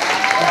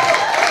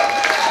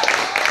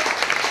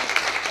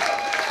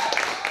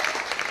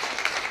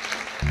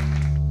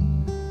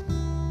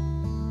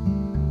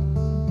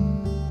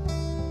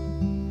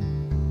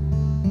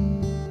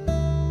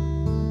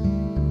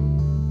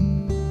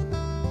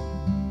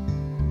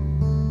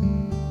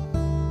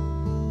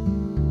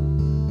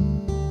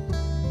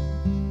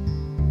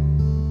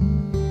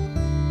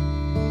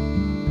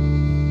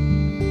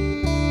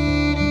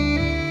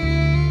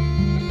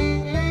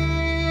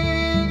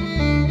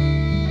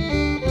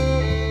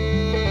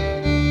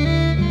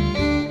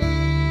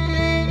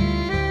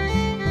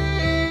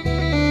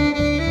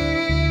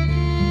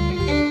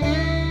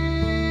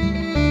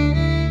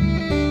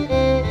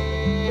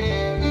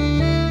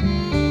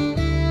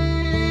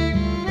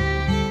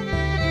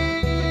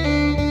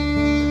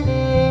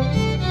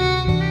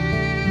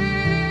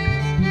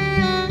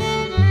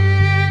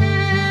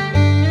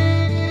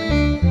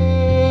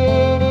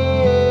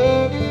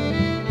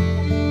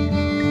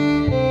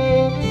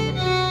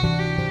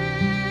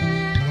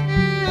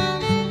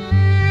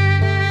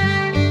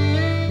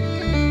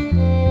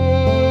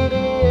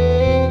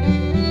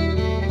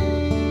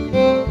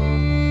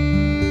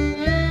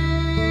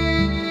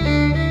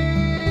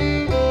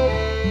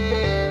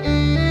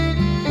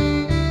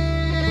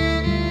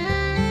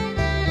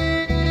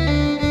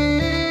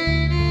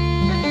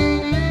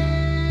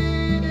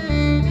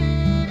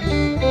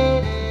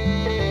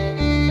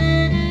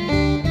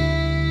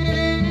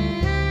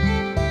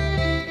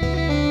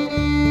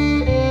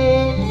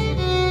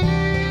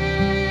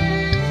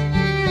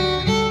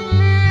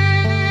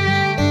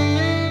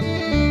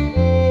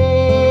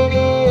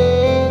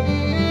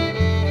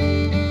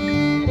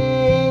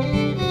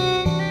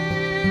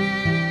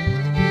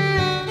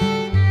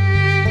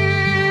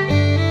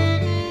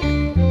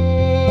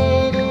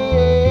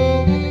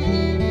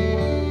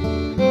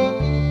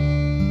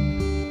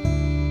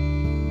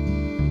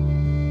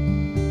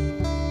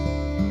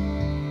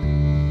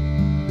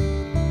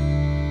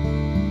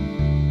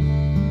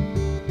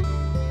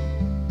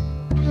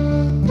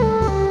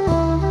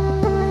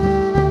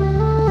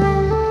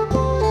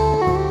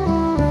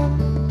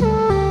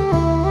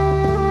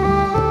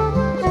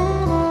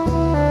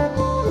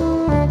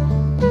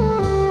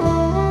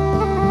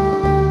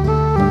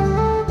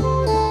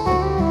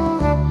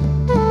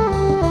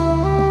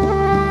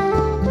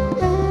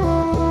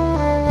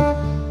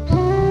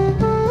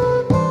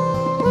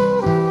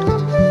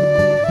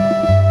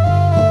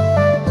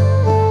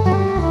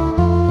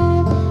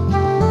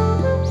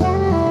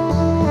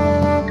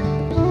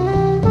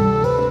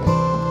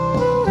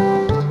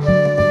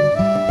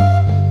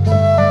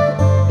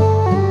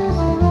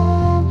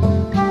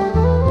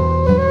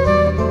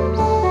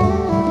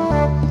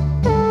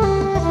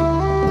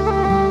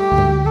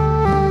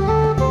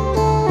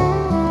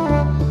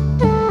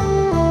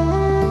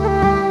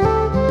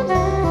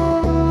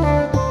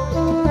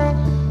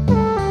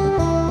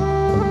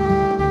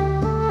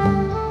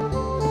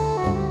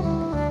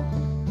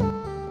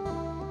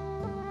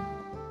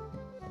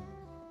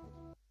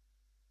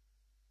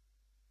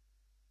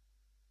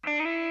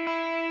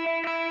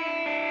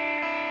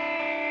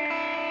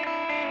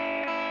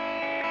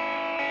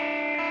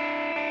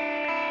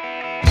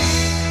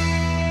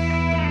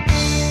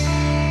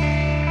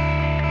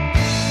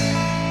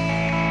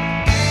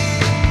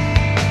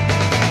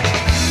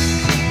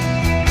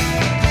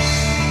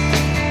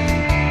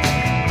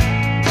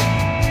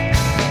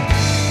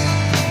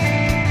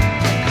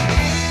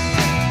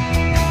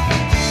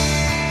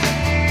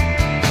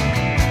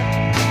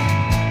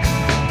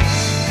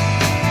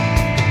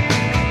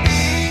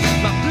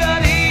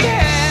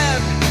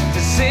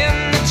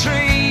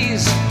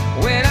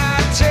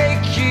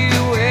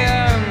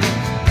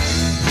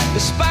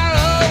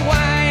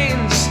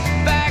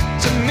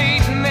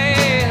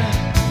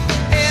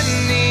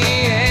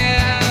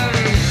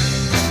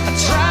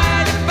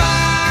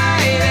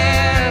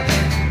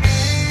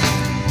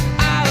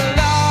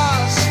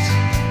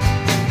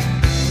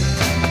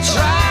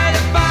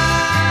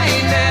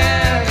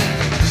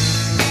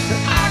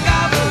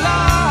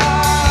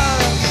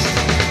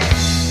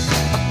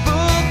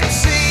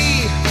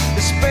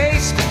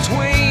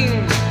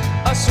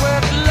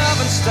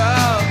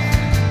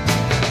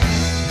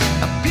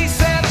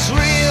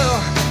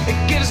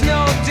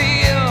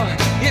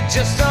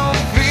 just don't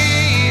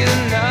feel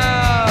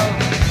enough.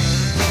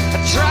 I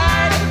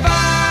tried to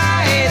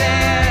fight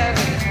it,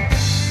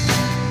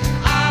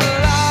 I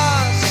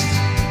lost.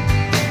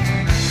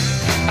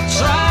 I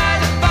tried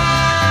to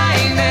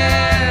find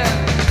it,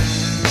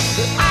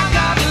 but I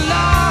got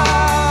lost.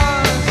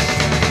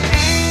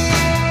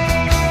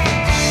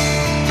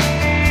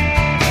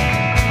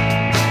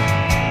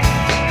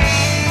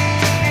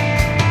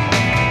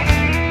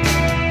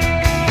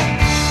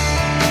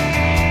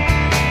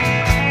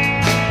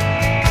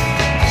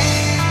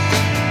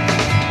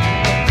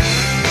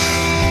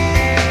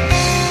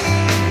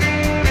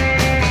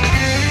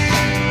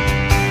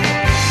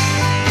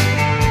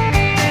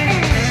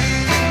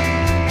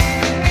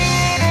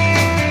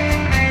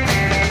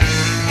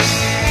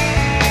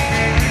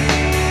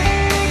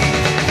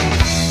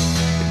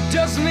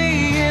 Does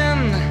me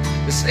in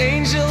this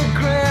angel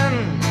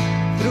grin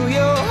through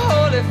your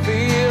holy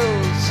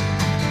fields.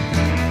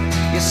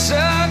 You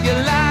serve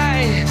your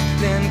light,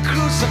 then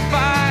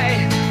crucify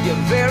your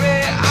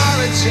very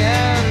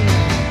origin.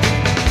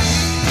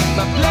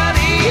 My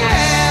bloody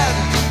head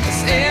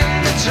is in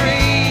the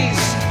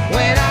trees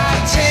when I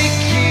take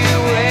you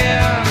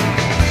in.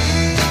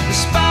 The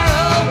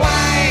spiral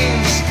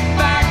winds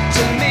back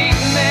to meet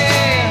me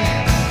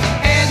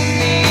in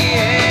the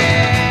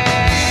end.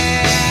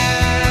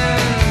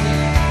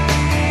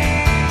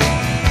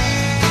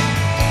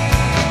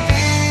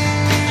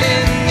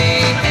 In the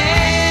end.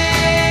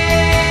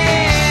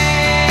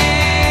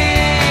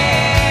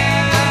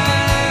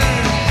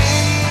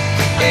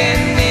 In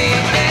the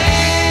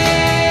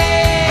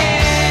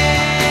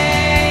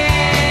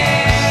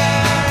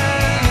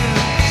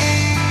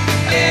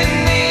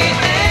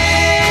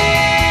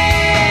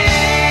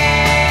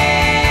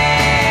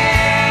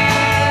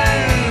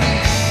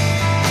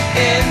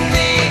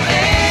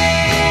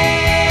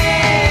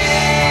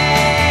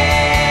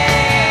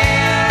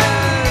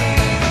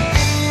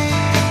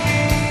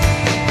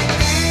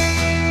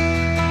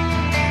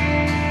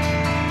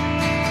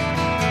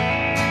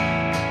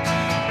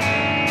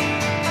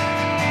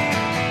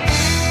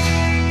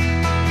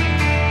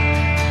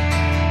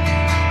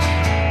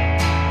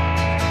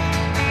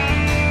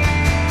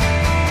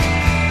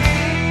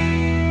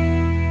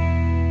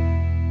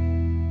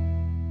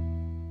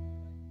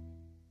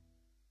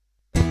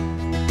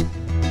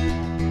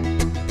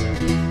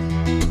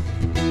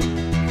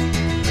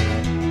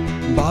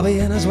Bobby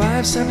and his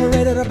wife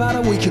separated about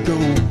a week ago.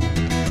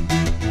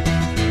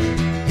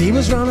 He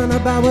was running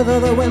about with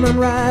other women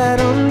right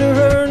under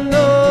her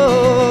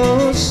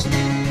nose.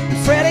 And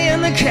Freddie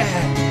and the cat,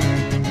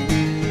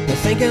 they're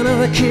thinking of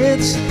the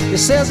kids. He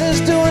says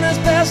he's doing his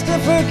best to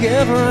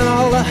forgive her and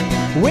all the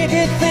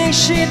wicked things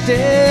she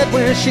did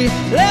when she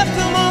left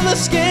him on the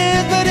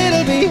skids. But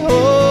it'll be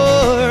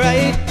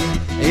alright,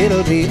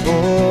 it'll be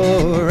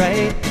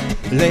alright.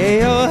 Lay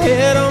your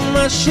head on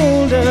my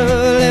shoulder,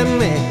 let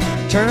me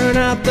turn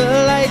out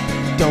the light.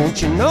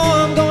 Don't you know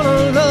I'm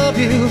gonna love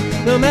you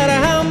no matter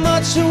how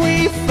much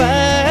we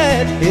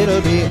fight? It'll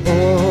be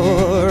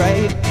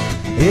alright,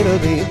 it'll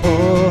be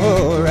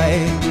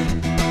alright.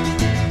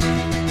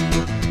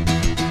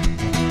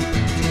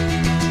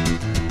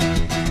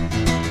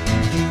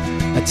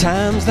 At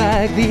times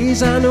like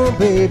these I know,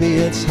 baby,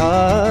 it's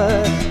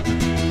hard.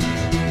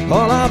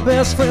 All our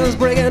best friends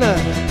breaking up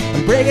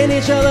and breaking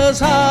each other's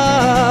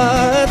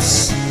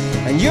hearts.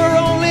 And you're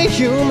only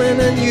human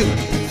and you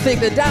think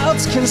the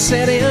doubts can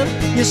set in.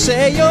 You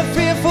say you're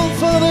fearful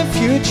for the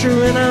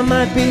future, and I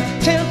might be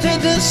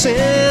tempted to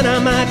sin. I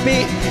might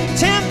be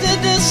tempted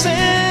to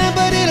sin,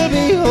 but it'll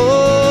be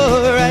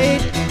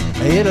alright,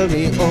 it'll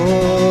be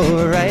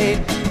alright.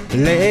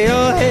 Lay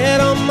your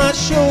head on my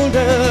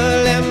shoulder,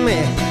 let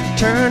me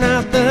turn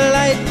out the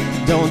light.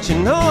 Don't you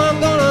know I'm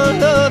gonna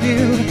love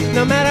you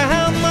no matter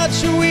how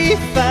much we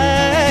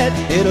fight?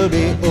 It'll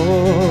be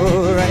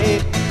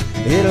alright,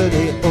 it'll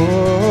be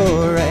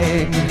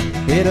alright.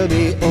 It'll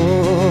be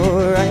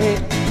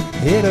alright,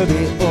 it'll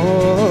be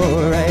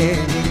alright.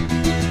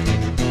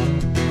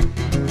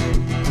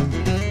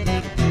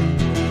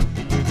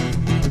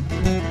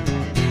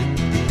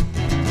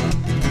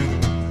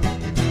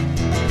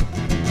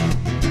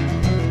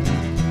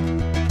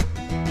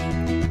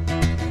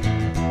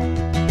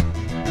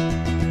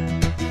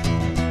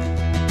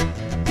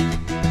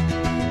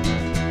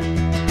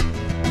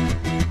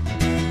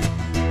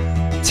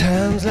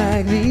 Times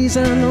like these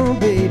I know,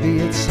 baby,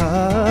 it's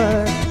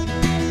hard.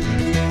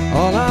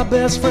 All our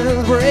best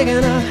friends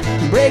breaking up,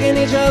 breaking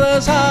each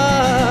other's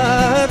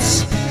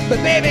hearts.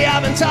 But baby,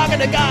 I've been talking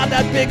to God,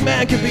 that big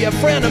man could be a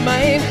friend of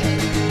mine.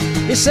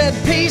 He said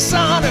peace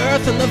on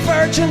earth and the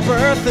virgin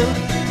birth. And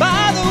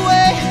by the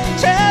way,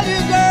 tell you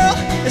girl,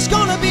 it's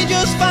gonna be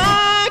just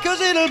fine. Cause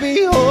it'll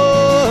be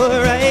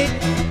alright,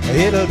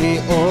 it'll be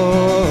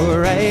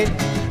alright.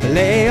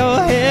 Lay your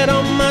head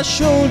on my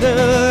shoulder,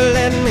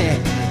 let me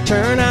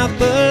turn out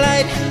the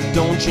light.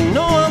 Don't you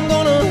know I'm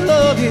gonna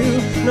love you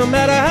no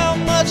matter how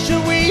much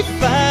we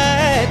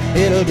fight?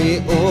 It'll be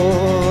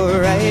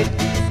alright,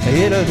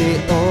 it'll be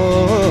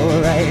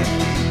alright.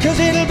 Cause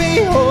it'll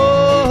be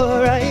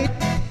alright,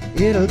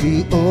 it'll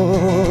be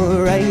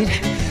alright.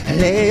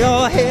 Lay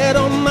your head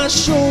on my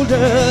shoulder,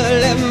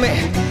 let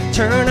me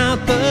turn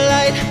out the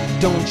light.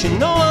 Don't you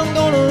know I'm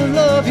gonna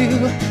love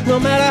you, no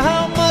matter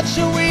how much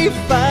we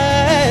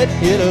fight.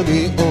 It'll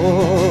be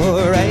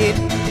alright,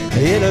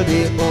 it'll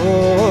be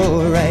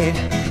alright.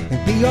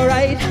 Be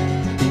alright,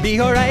 be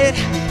alright.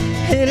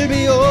 It'll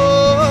be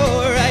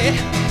alright,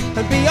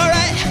 it'll be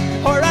alright,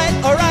 alright,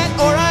 alright,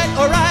 alright,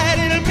 alright.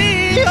 It'll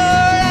be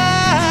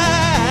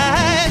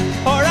alright,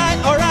 alright,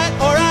 alright,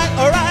 alright,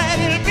 alright.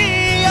 It'll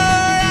be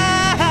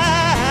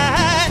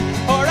alright,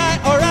 alright,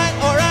 alright,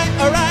 alright,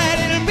 alright.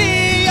 It'll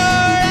be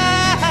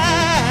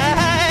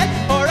alright,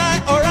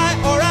 alright, alright,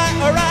 alright,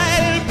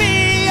 alright. It'll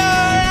be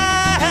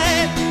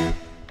alright.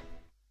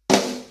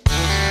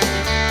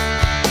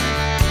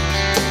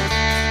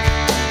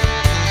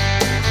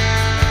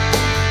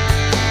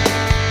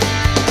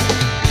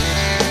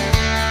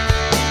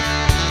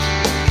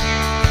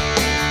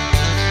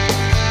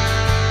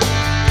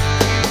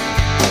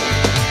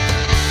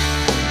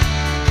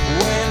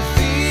 When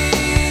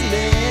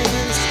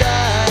feelings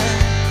die,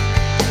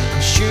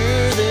 I'm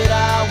sure that I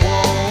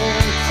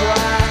won't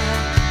cry,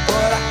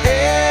 but I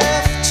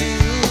have to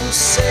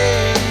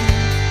say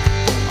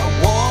I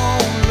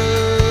won't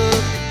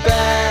look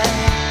back.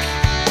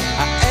 I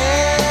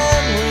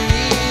am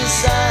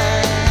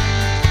resigned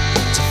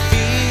to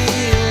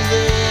feel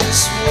this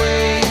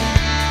way,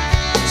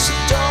 so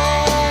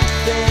don't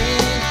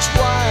think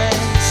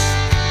twice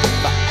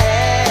if I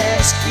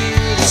ask you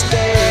to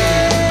stay.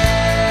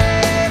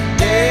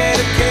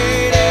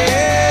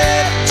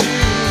 Dedicated to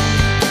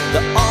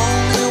the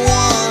only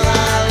one I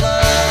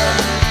love.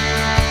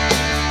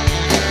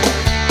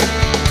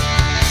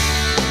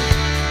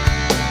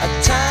 At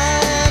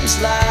times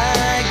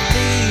like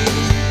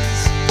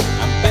these,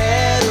 I'm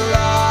better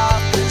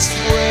off this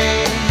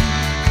way.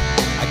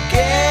 I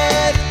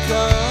get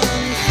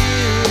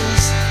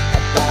confused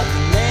about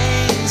the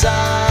names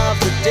of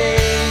the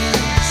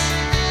days.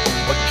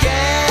 What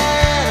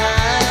can I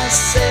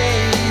say?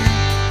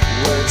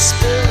 Words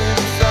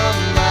spilling from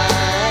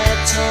my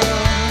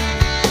tongue.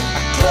 I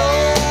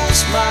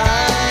close my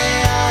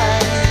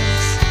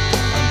eyes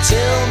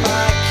until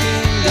my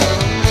kingdom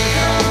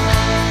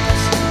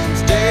comes.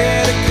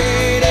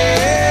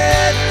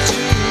 Dedicated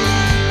to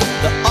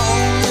the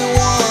only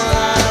one I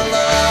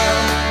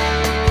love.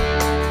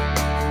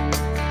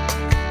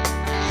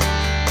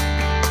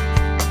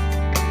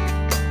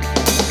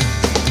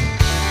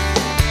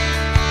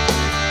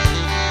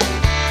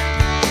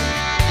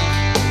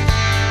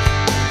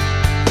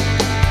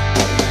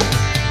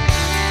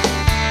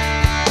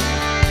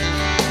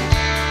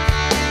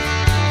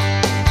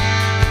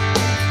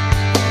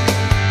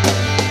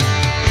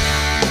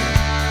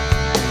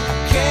 I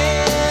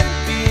can't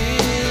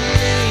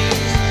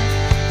believe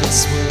this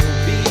will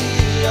be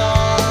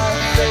our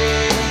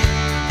fate.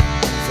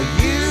 For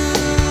you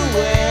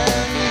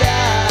and I,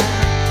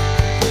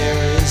 there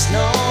is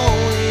no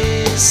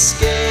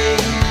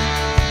escape.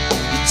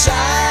 You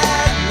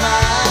tied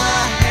my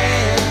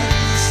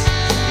hands,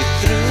 you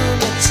threw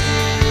me to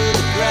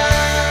the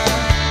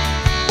ground.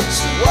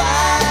 So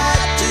why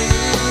do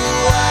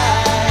I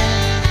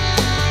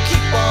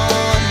keep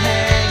on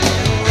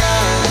hanging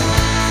around?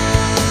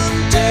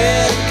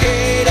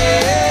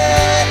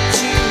 Dedicated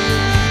to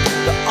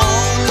the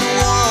only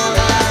one I.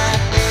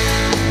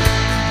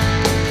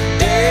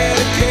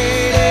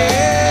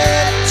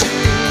 Dedicated to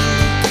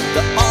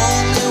the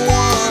only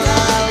one I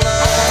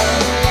love.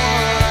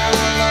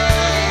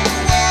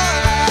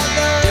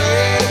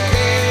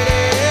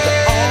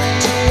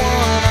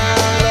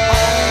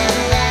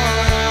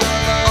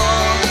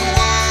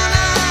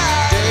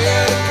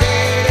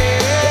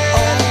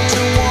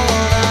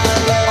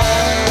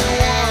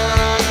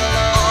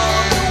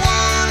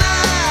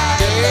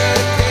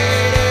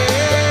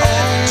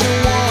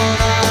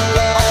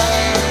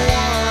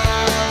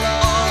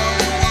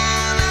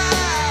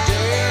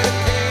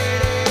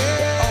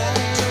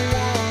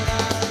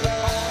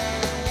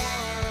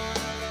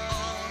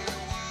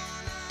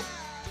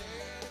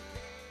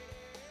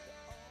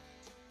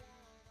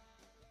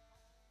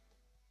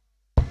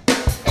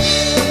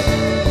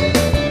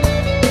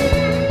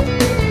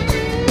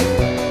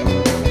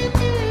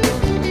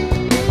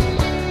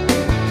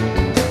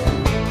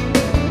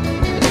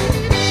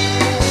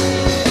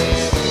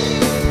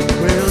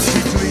 Well,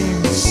 she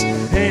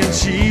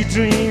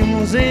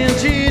dreams and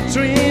she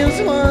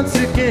dreams once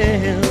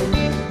again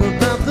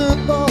about the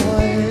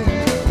boy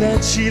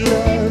that she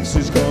loves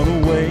who's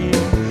gone away,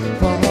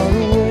 far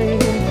away.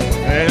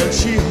 And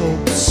she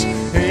hopes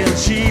and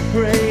she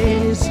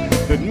prays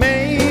that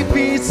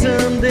maybe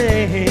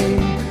someday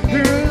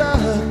her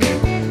luck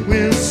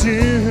will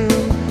soon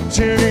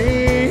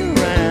turn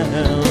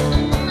around.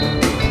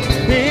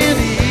 And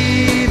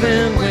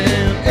even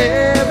when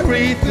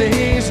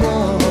everything's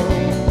wrong,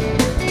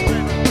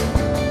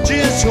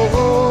 just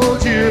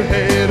hold your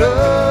head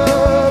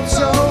up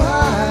so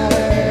high,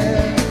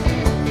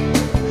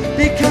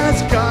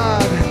 because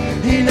God,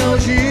 He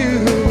knows you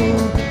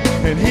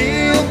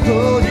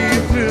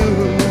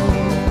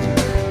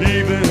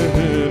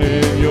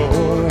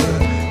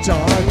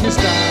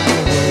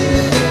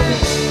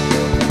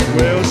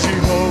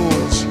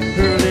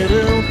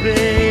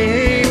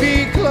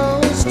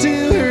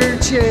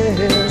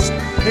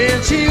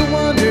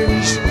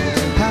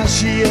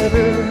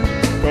never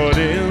got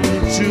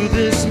into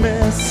this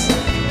mess.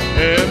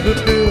 And the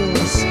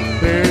bills,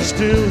 they're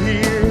still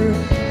here.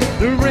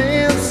 The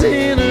rent's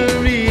in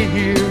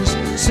arrears.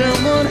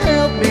 Someone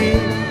help me,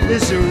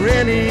 is there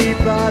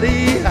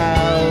anybody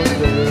out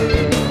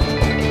there?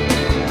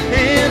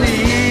 And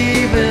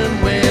even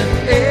when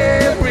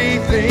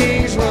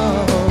everything's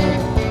wrong,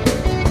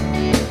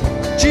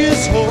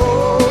 just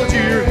hold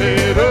your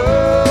head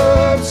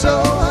up so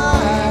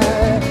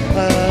high,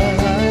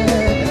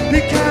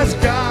 because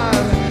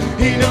God,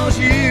 He knows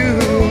you,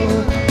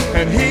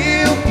 and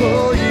He'll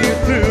pull you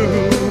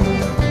through,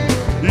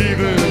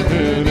 even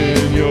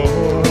in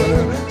your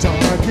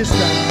darkest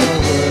hour.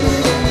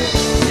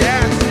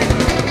 Yes.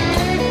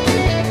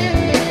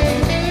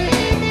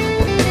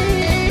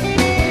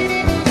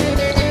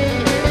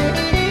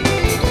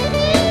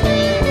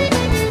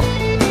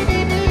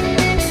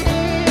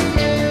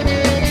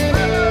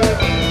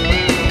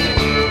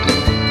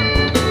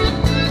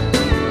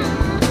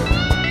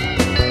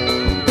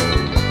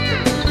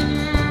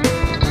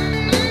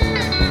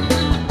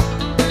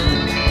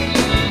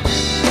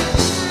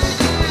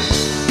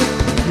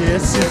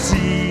 Yes, it's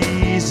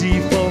easy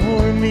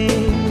for me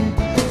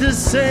to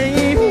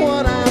say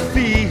what I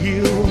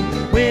feel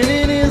when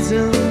it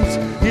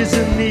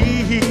isn't me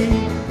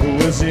who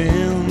was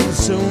in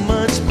so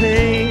much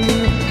pain.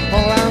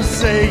 All I'm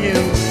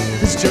saying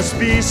is just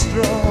be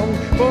strong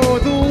for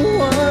the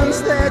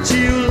ones that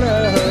you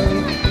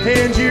love,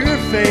 and your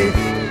faith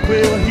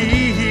will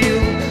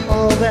heal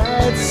all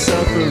that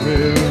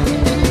suffering.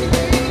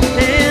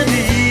 And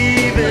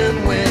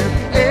even when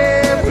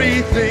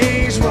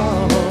everything's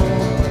wrong,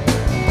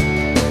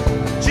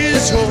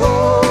 just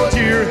hold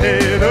your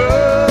head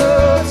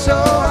up so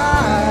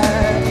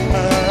high,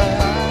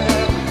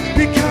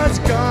 because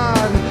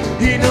God,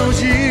 He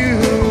knows you,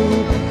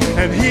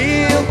 and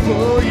He'll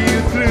pull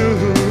you through,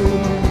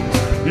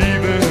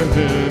 even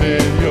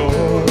in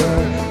your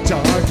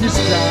darkest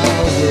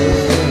hour.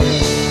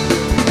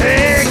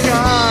 Hey,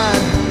 God,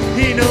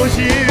 He knows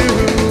you,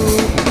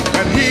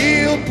 and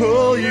He'll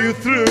pull you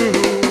through,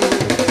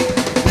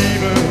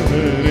 even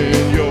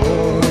in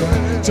your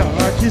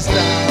darkest hour.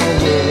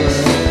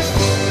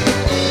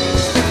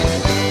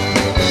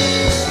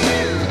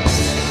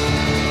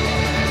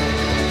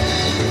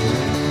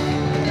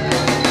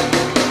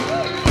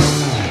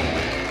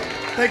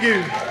 Thank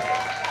you.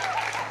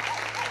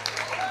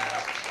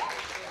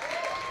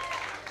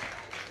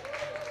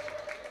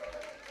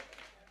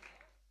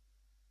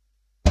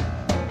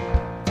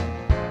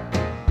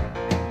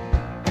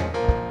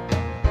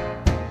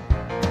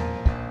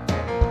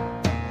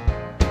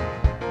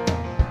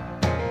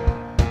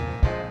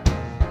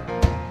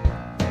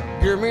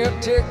 Give me a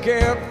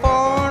ticket for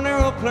an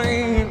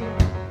airplane.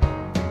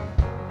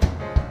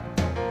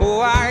 Oh,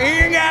 I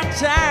ain't got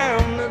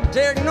time to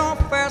take no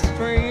fast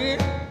train.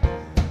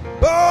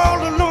 All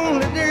the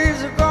lonely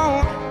days are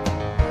gone,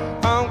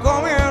 I'm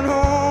coming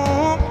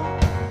home.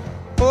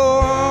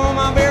 Oh,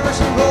 my baby,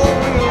 she wrote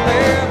me a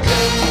letter.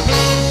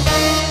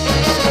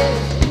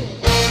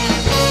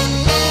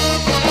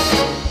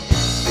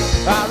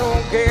 I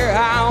don't care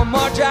how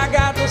much I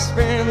got to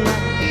spend,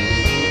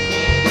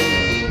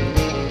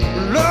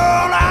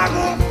 Lord, I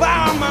gonna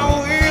find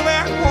my way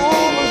back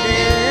home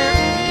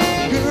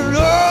again. 'Cause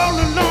all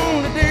the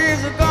lonely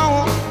days are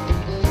gone,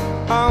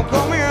 I'm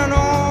coming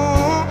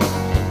home.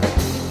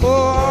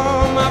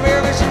 Oh, my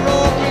baby, she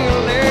wrote me a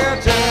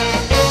letter.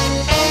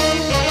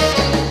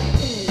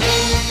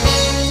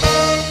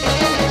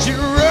 She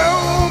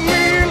wrote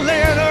me a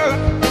letter,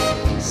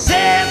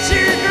 said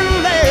she could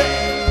live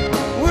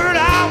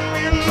without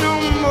me no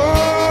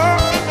more.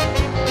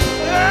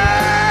 Yeah.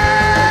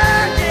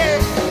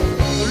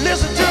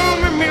 Listen to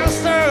me,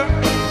 mister,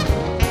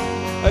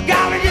 I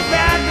gotta get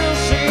back to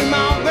see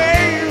my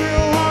baby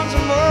once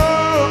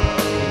more.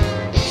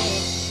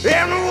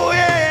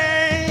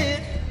 Anyway,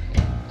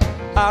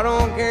 I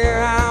don't care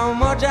how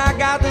much I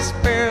got to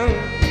spend,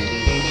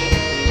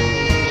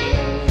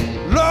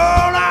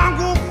 Lord, I'm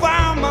gonna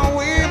find my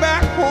way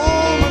back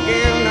home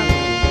again.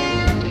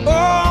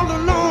 All the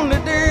lonely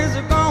days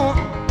are gone,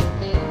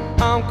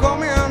 I'm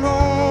coming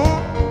home.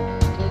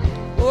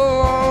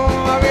 Oh,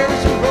 my baby,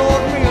 she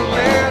wrote me a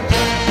letter.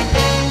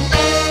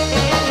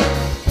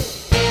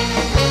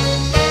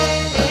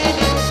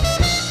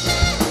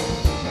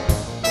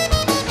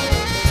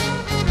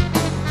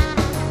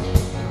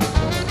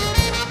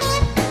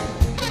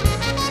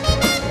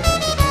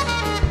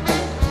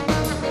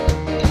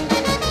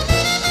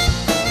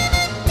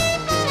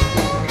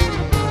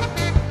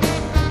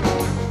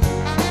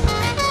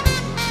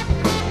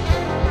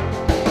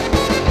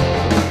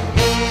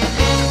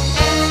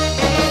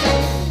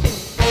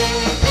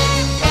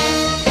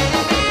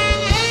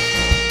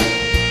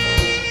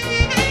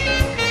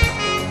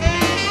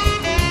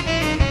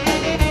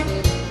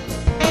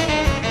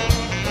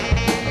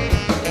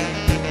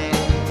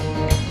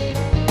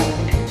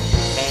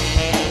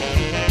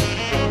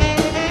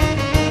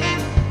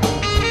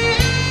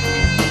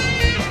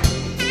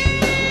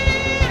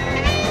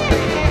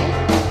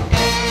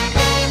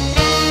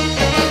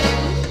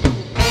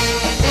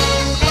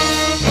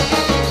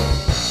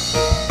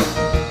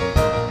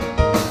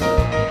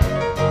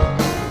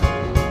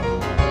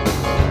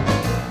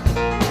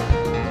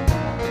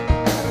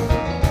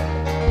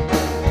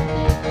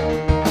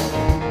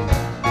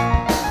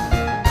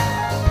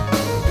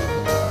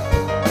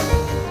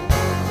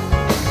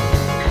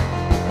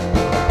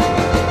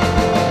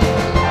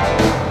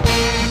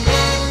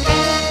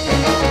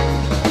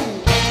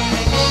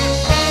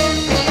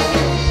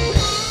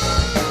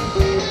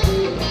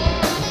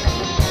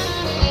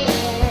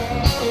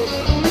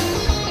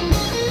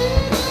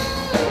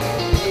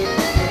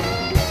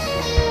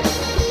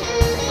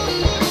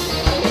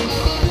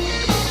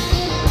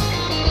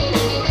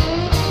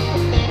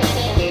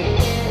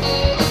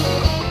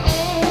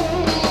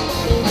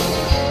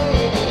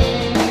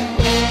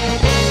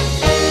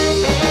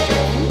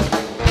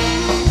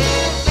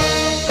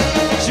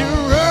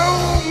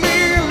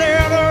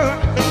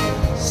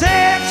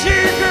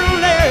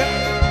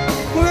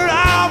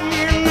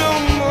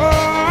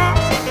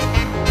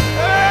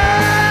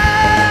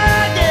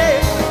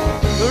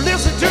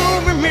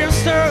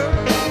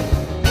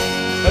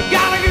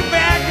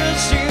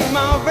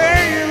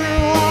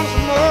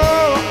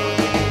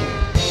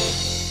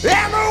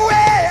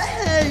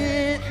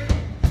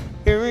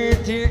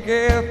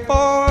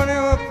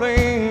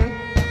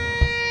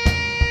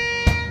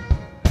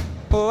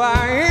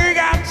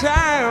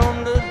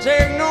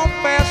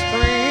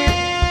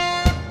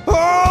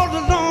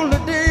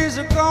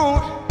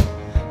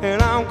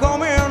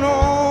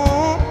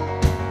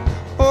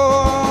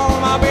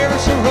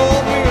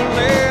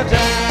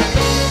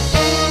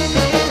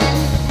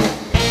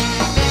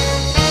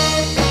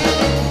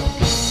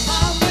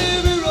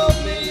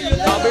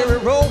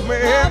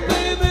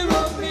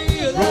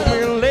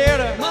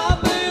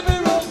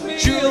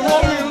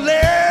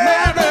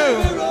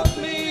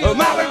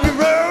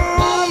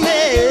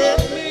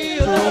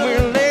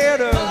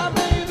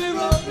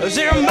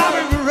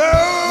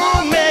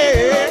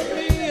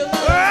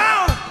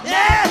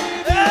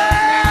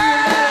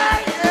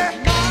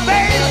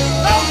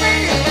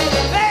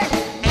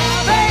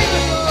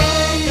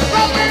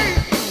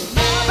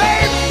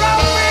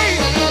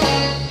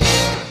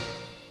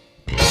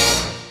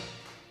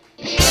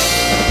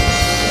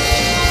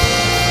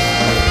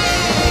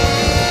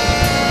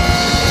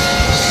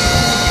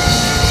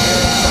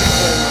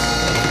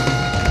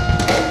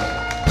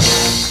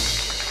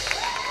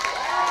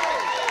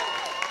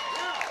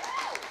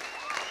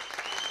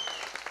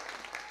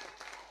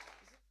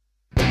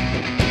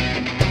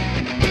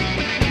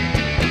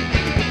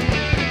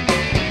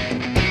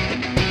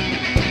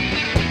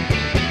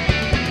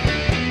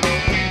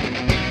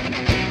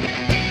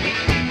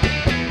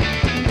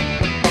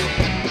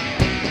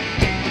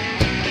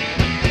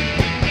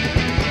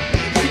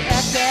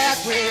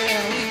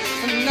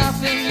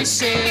 you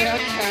say I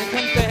can't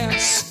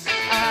convince.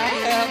 I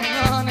have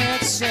none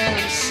of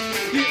sense.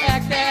 You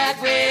act that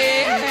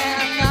way,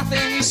 and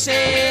nothing you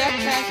say I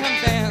can't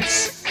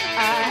convince.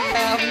 I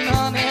have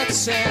none of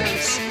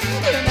sense.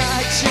 The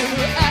night you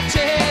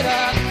acted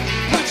up,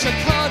 put your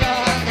coat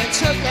on and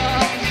took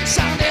off,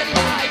 sounded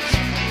like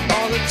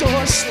all the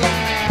doors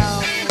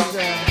slammed.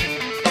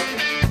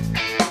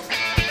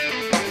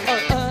 Or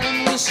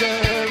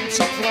unreserved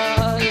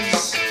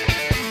applause.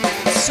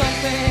 Some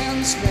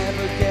things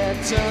never get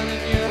done,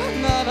 and you're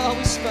not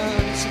always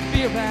fun to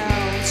be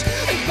around.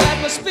 And that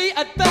must be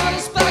at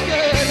battles by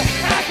good.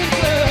 I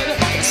conclude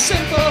it's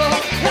simple.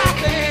 I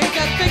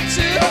think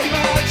too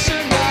much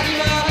or not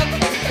enough.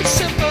 It's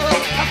simple.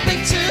 I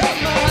think too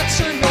much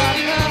or not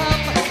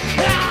enough.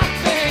 I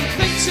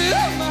think too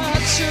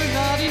much or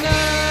not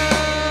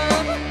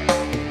enough.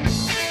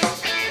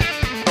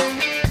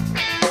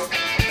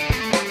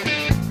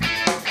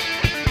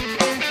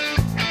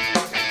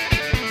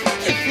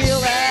 You feel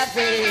that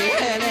way,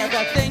 and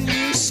everything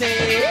you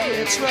say,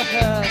 it's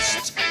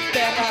rehearsed.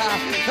 That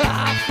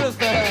I've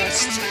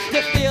reversed.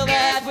 You feel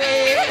that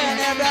way, and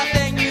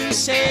everything you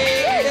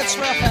say, it's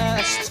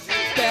rehearsed.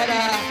 That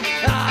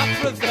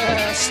I've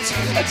reversed.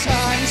 At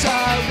times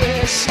I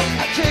wish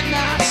I could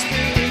not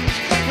speak,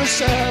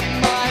 reserve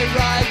my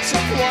right to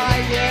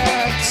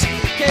quiet,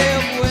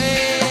 give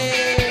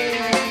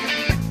way,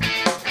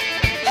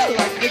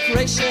 like the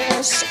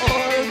gracious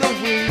or the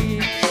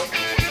weak.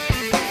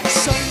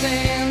 Some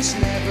things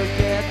never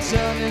get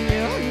done, and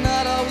you're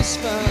not always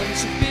fun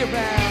to be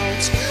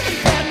around.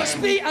 That must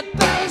be a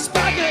balance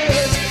by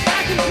good.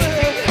 I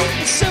conclude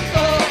it's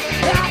simple.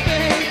 I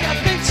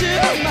think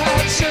too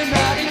much or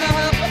not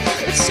enough.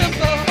 It's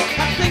simple.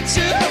 I think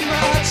too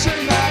much or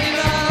not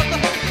enough.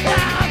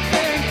 I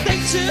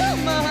think too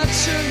much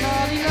or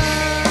not enough.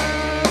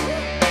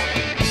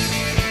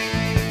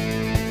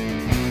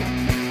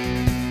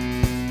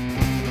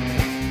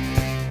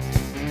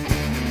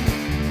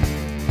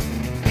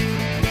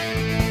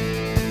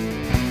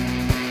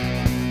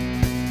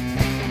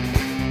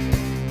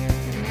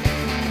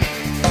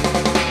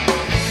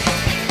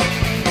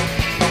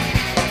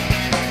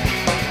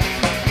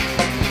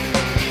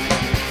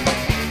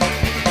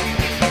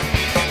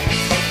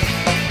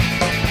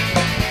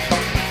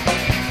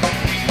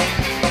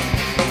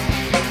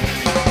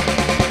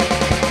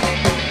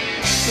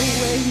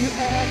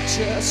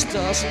 Just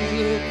doesn't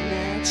look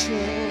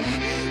natural.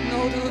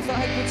 No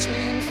divide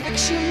between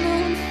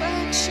fictional and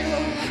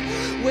factual.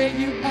 Where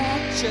you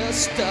act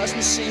just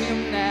doesn't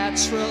seem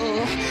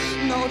natural.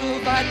 No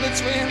divide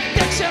between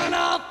fictional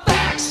and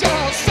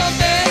factual. Some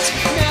things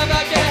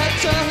never get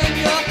done, and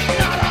you're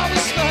not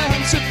always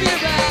fun to be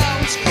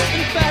around.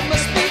 And that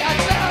must be a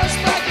balance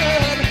by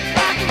good.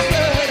 I can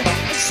good.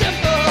 It's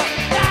simple.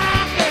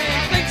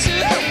 I think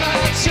too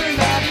much or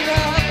not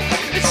enough.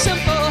 It's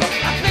simple.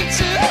 I think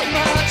too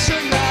much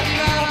or not.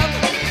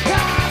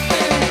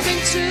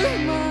 Too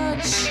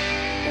much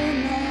or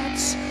not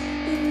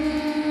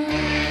enough.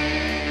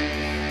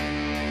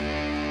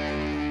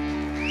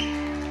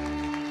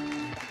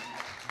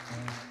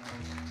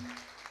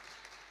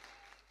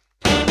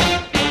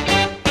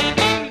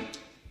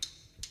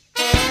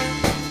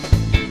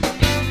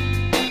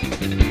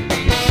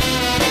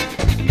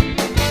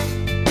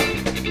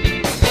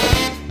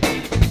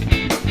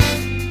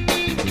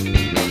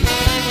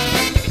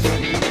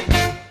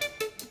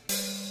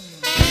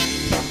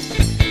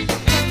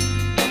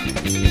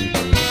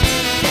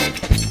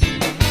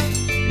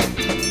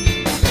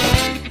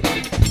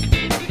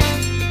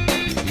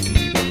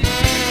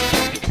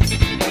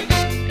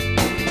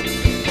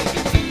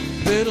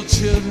 Little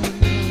children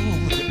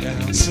know the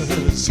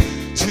answers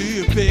to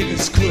your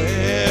biggest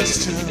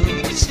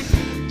questions.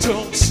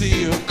 Don't see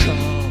your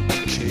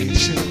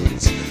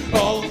complications.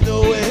 All I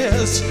know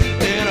is,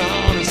 and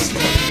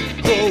honestly,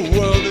 whole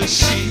world is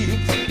sheep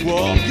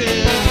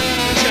walking,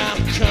 trying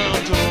to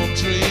count on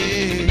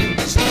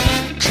dreams.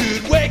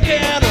 Could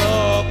waking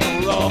up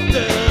more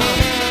often,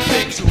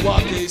 things are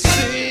what they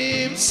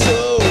seem.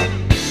 So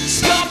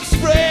stop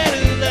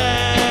spreading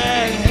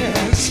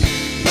lies,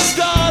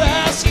 start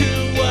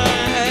asking why.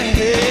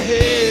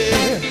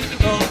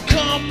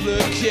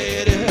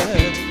 Uncomplicated.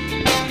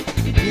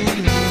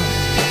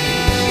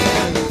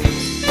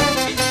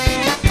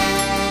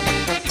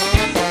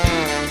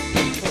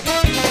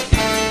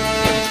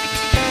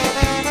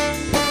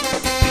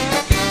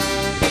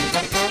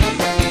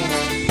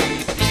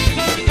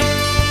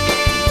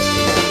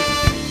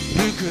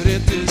 Look at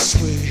it this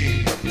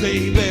way,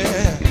 baby.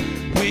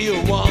 We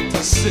all want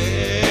the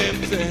same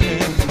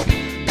thing.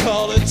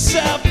 Call it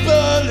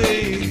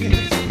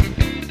self-belief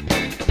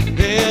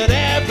in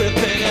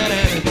everything and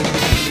anything.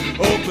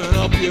 Open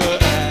up your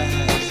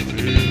eyes,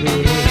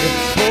 baby.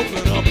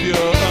 Open up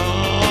your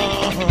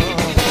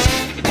arms.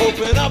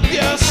 Open up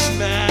your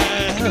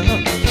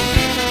smile.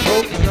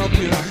 Open up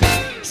your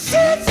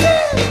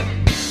senses.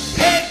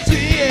 Hey,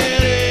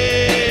 DNA,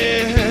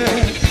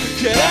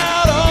 get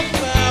out of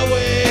my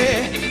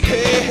way.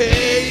 Hey,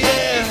 hey,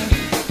 yeah.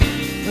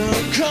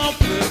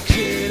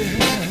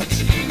 Uncomplicated.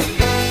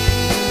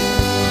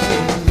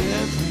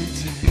 Everything.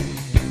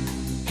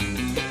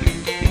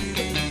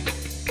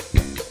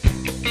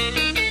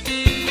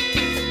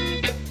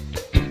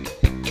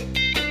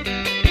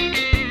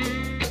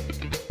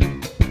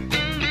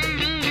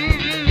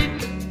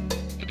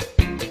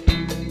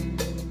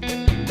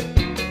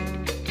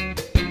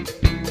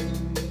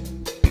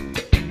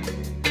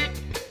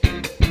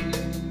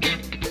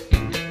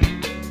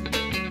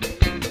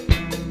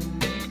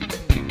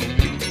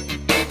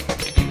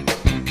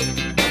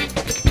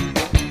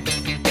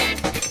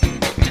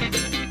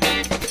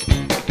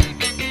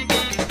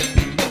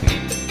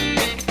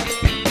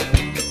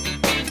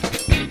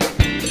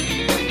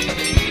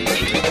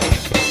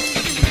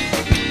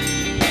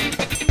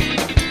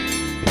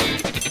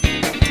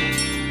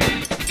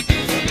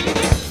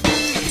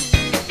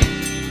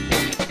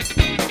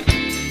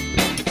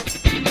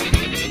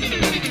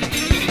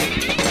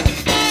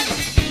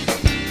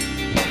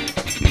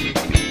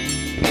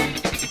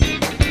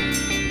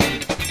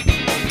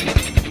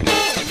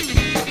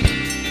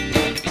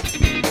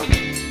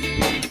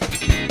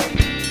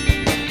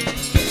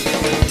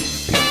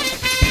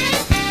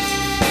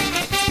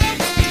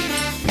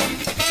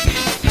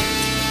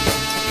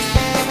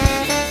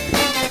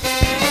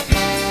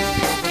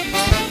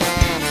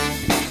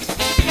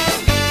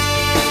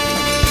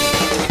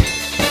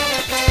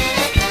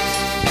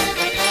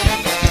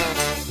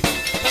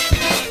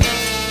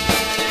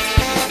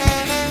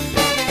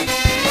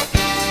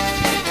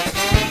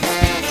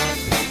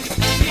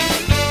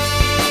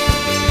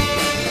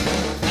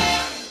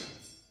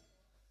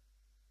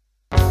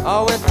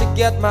 I went to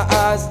get my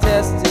eyes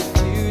tested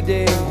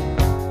today.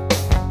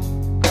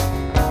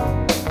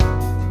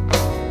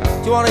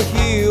 Do you wanna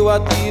hear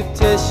what the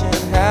optician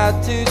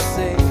had to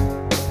say?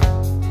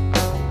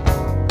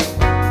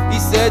 He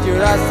said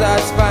your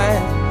eyesight's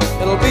fine,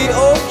 it'll be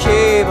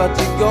okay, but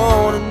you're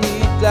gonna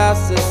need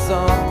glasses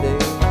someday.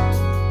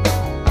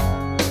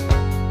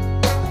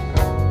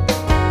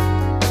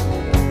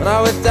 And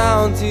I went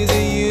down to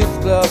the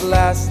youth club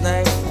last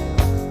night.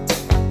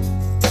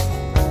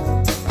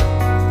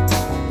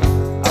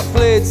 I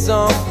played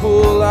some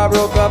pool, I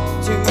broke up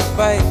 2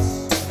 fights.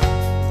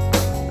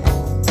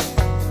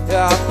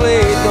 Yeah, I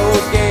played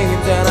those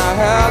games and I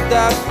had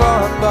that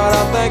fun, but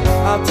I think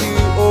I'm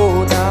too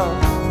old now.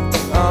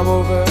 I'm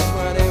over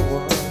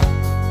 21.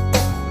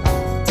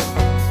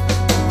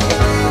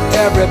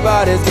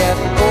 Everybody's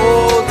getting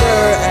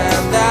older,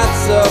 and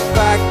that's a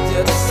fact.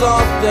 It's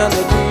something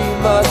that we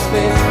must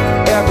face.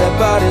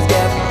 Everybody's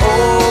getting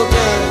older.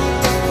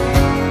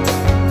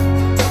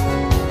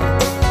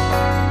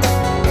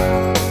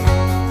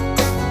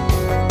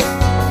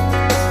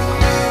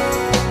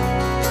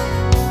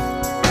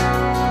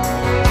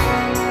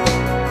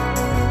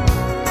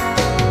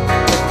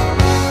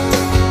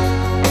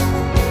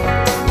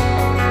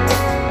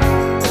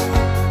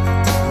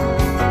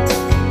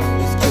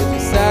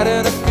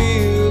 In a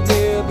field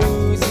near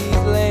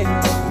Boozy's Lane,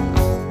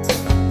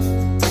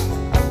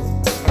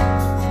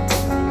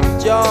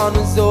 John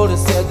was older,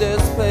 said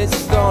this place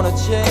is gonna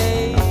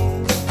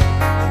change.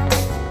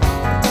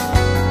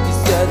 He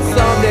said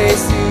someday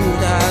soon,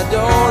 I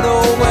don't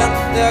know when,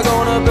 they're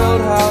gonna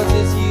build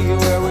houses here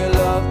where we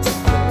love to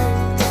play.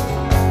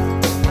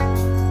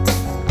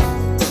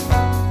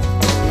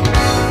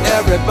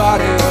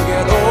 Everybody will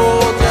get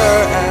older,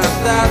 and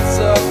that's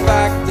a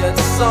fact.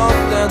 It's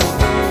something that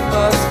we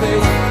must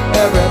face.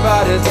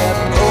 Everybody's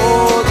getting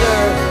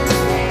older.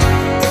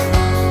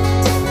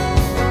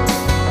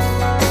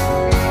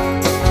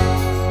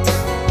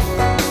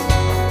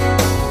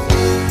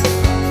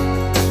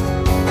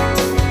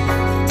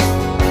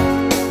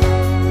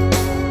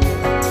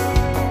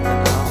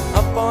 And I'm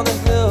up on the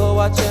hill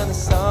watching the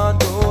sun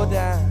go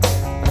down.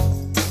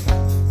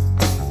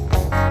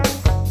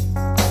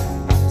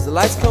 As the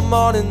lights come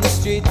on in the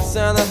streets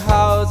and the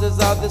houses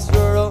of this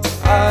rural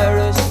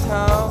Irish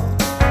town.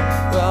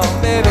 Well,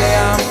 maybe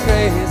I'm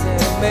crazy,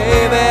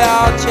 maybe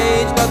I'll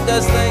change, but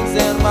there's things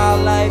in my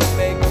life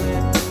make me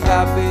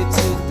happy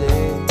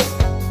today.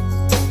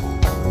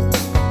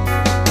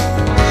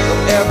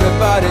 But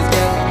everybody's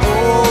getting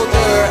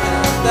older,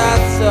 and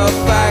that's a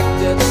fact.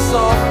 It's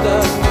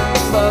something we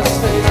must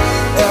face.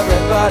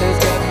 Everybody's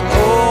getting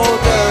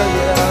older,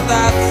 yeah,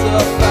 that's a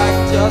fact.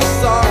 Just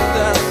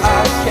something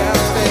I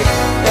can't fake.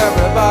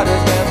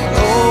 Everybody's getting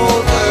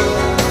older.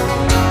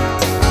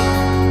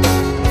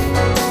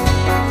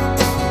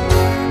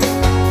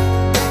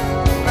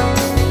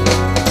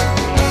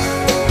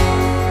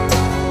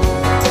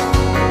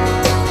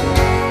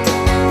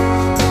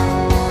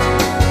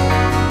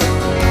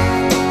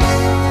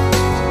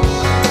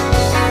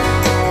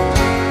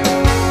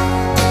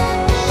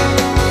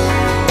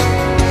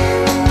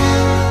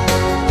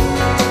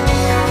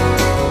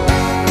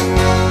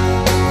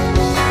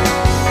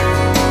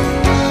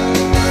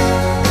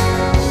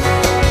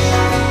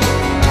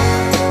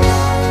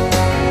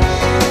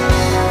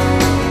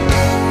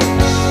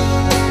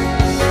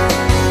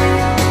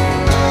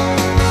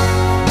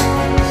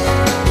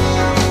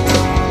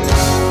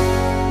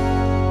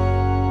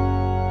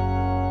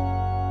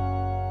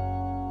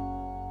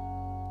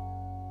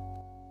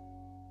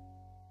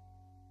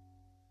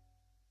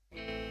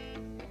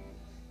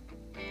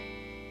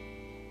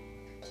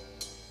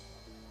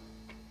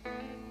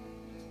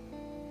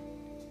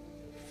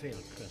 Phil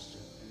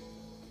Christian.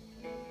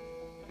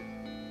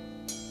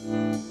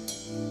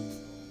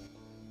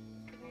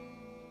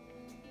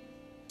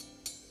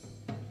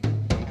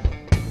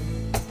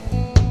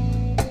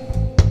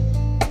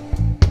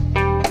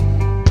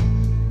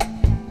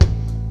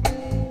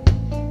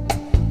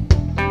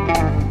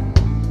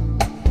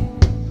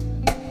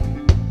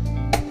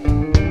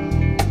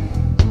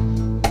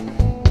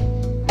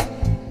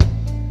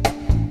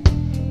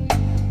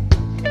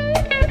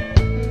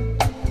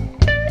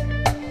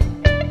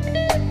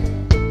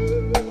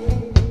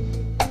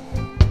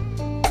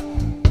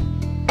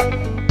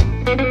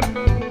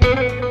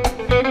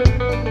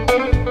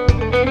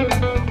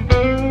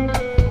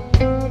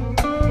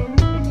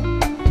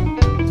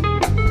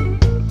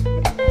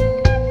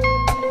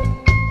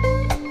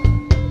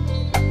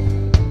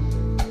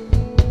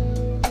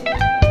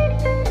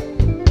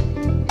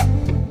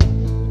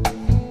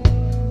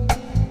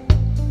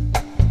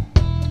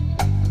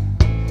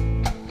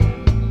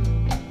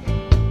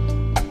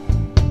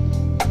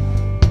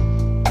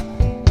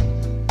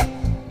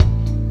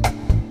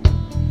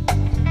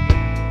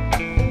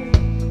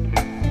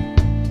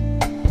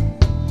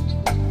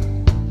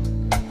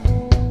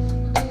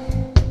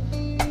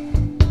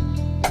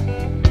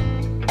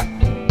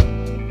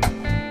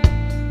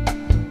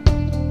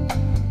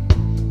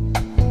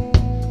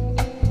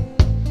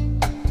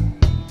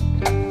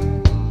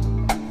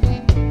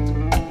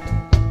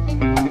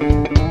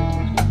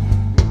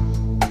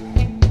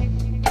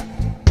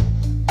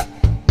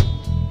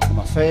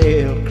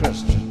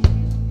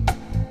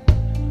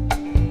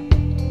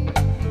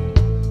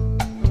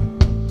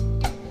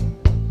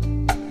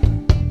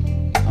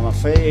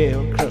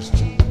 failed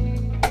Christian.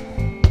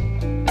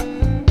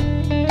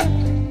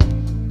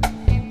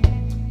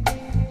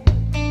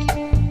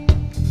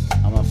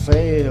 I'm a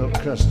failed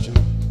Christian.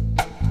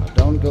 I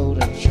don't go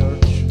to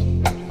church.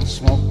 I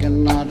smoke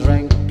and I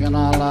drink and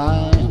I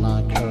lie and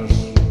I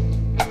curse.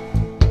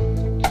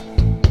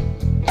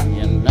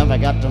 You never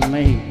got to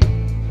me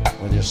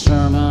with your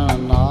sermon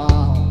and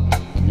all.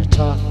 You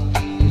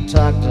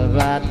talked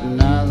about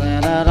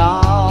nothing at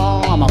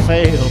all. I'm a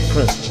failed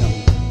Christian.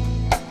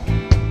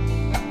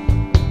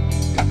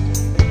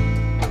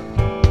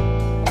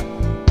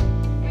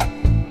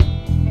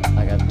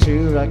 I got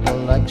two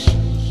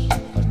recollections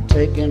of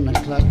taking a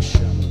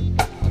collection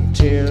of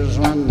tears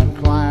when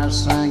the choir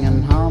sang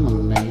in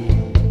harmony.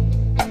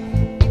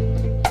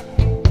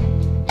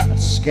 It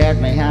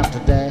scared me half to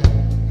death.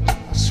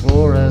 I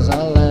swore as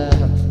I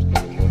left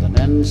with an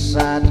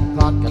inside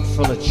pocket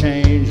full of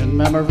change and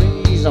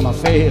memories. I'm a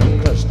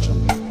failed Christian.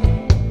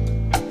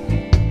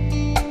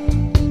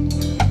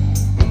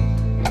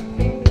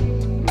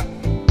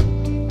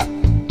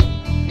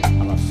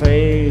 I'm a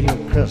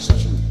failed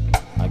Christian.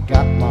 I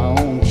got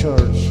my own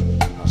church.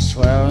 I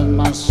swear in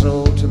my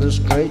soul to this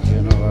great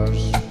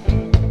universe.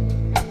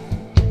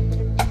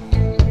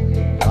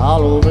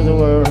 All over the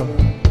world,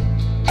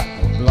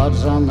 the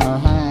blood's on their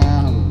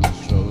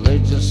hands,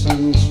 religious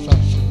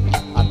instruction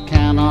I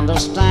can't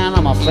understand.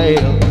 I'm a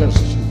failed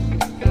Christian.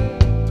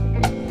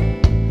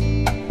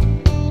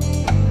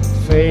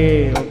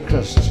 Failed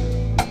Christian.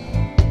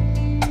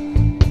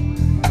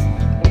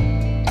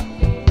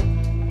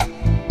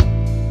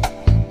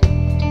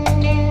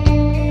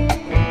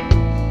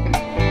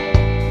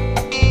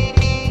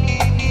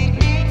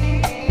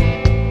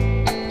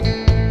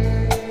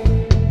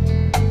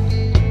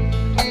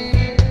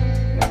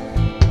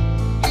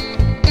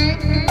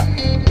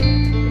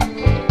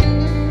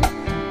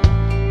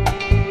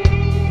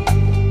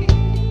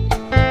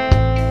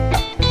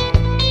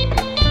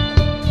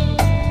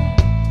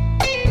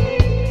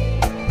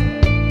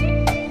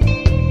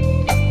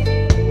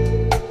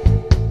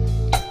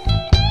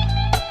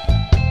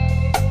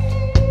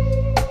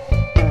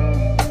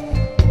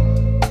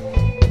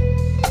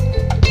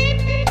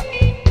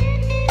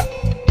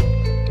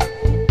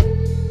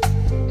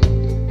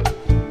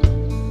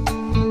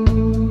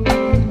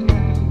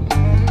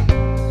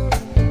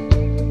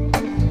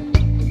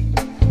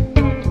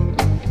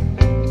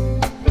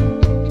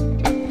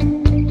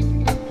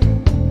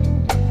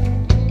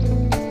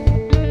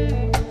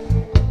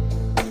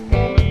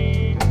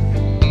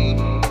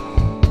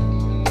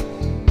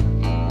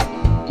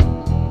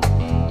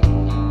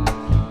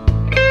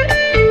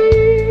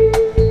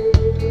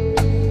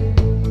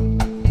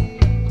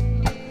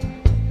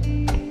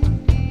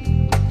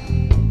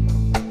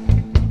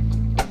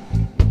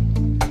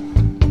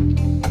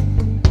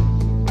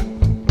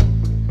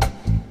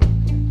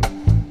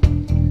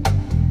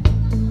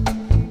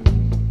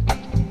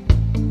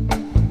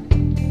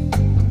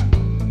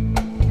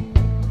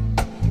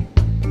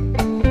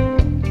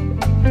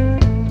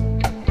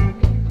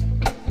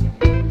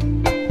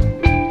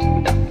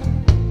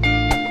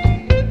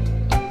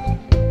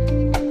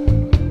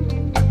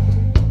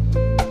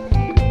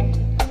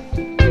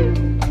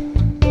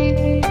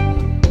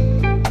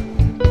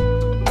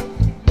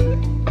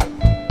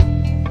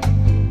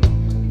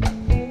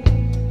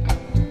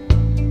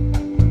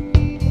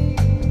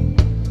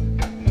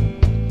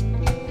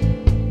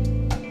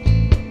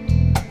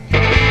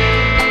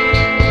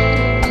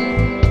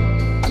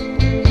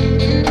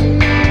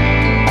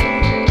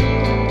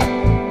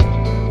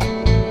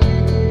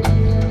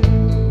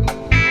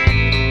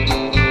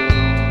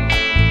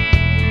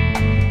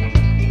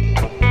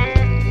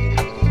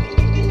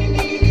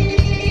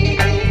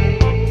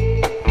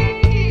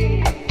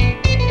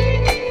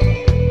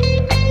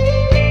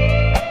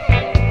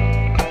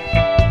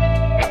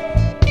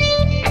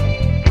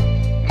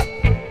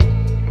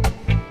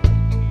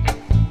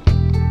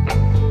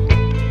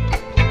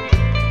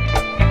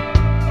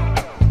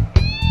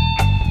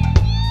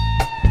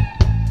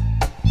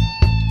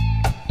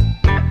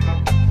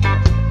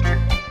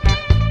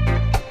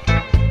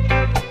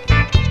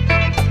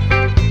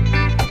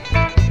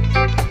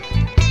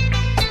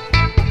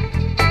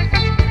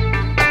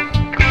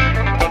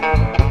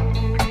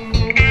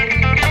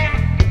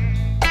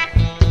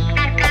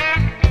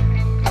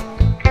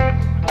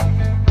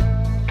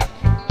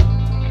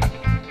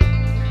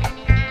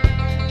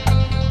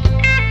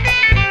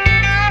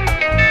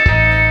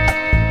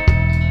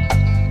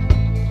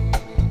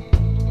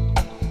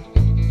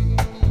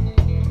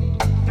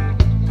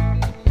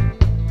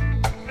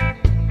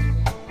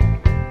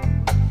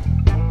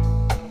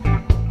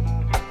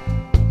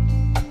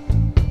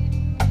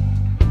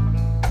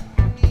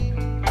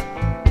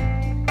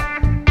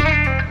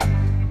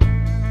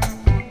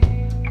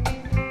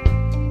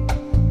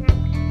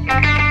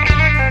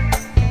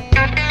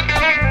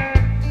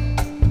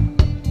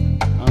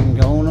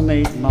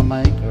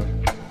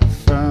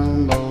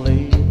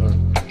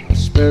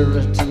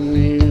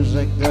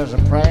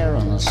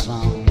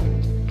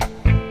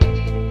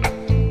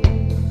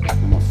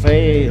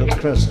 failed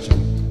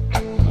Christian.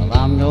 Well,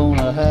 I'm going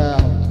to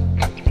hell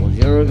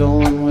you're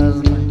going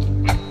with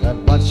me, that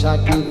much I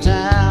can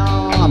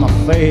tell. I'm a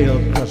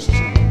failed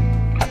Christian.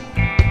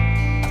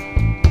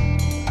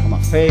 I'm a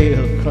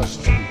failed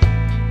Christian.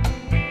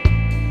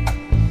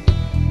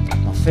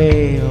 I'm a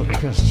failed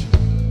Christian.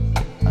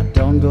 I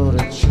don't go to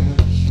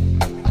church.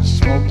 I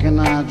smoke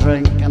and I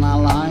drink and I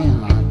lie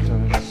and I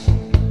curse.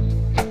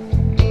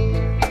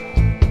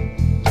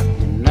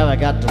 You never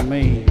got to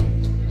me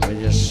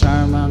with your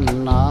sermon,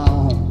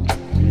 no.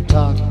 You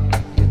talked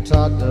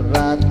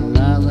about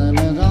nothing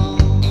at all.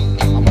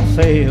 I'm a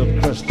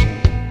failed Christian.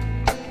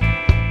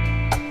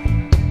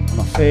 I'm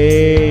a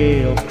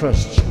failed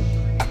Christian.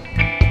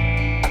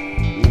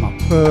 I'm a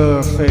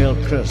poor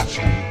failed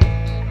Christian.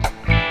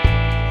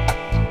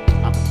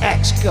 I'm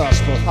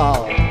ex-gospel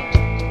hall.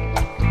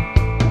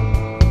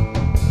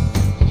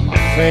 I'm a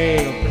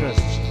failed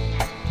Christian.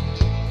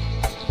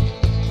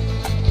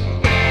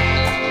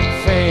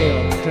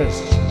 Failed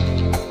Christian.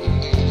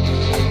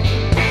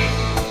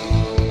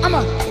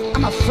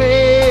 I'm a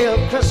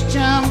failed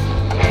Christian.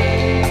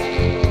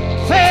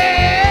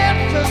 Failed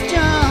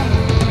Christian.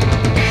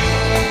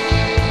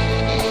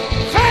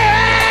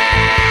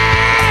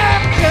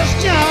 Failed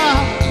Christian.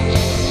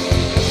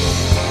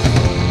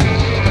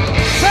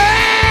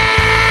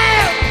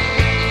 Failed.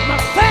 I'm a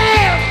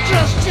failed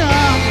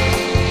Christian.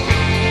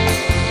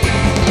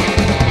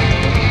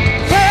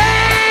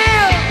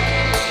 Failed.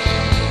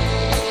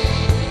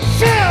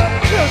 Failed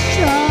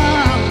Christian.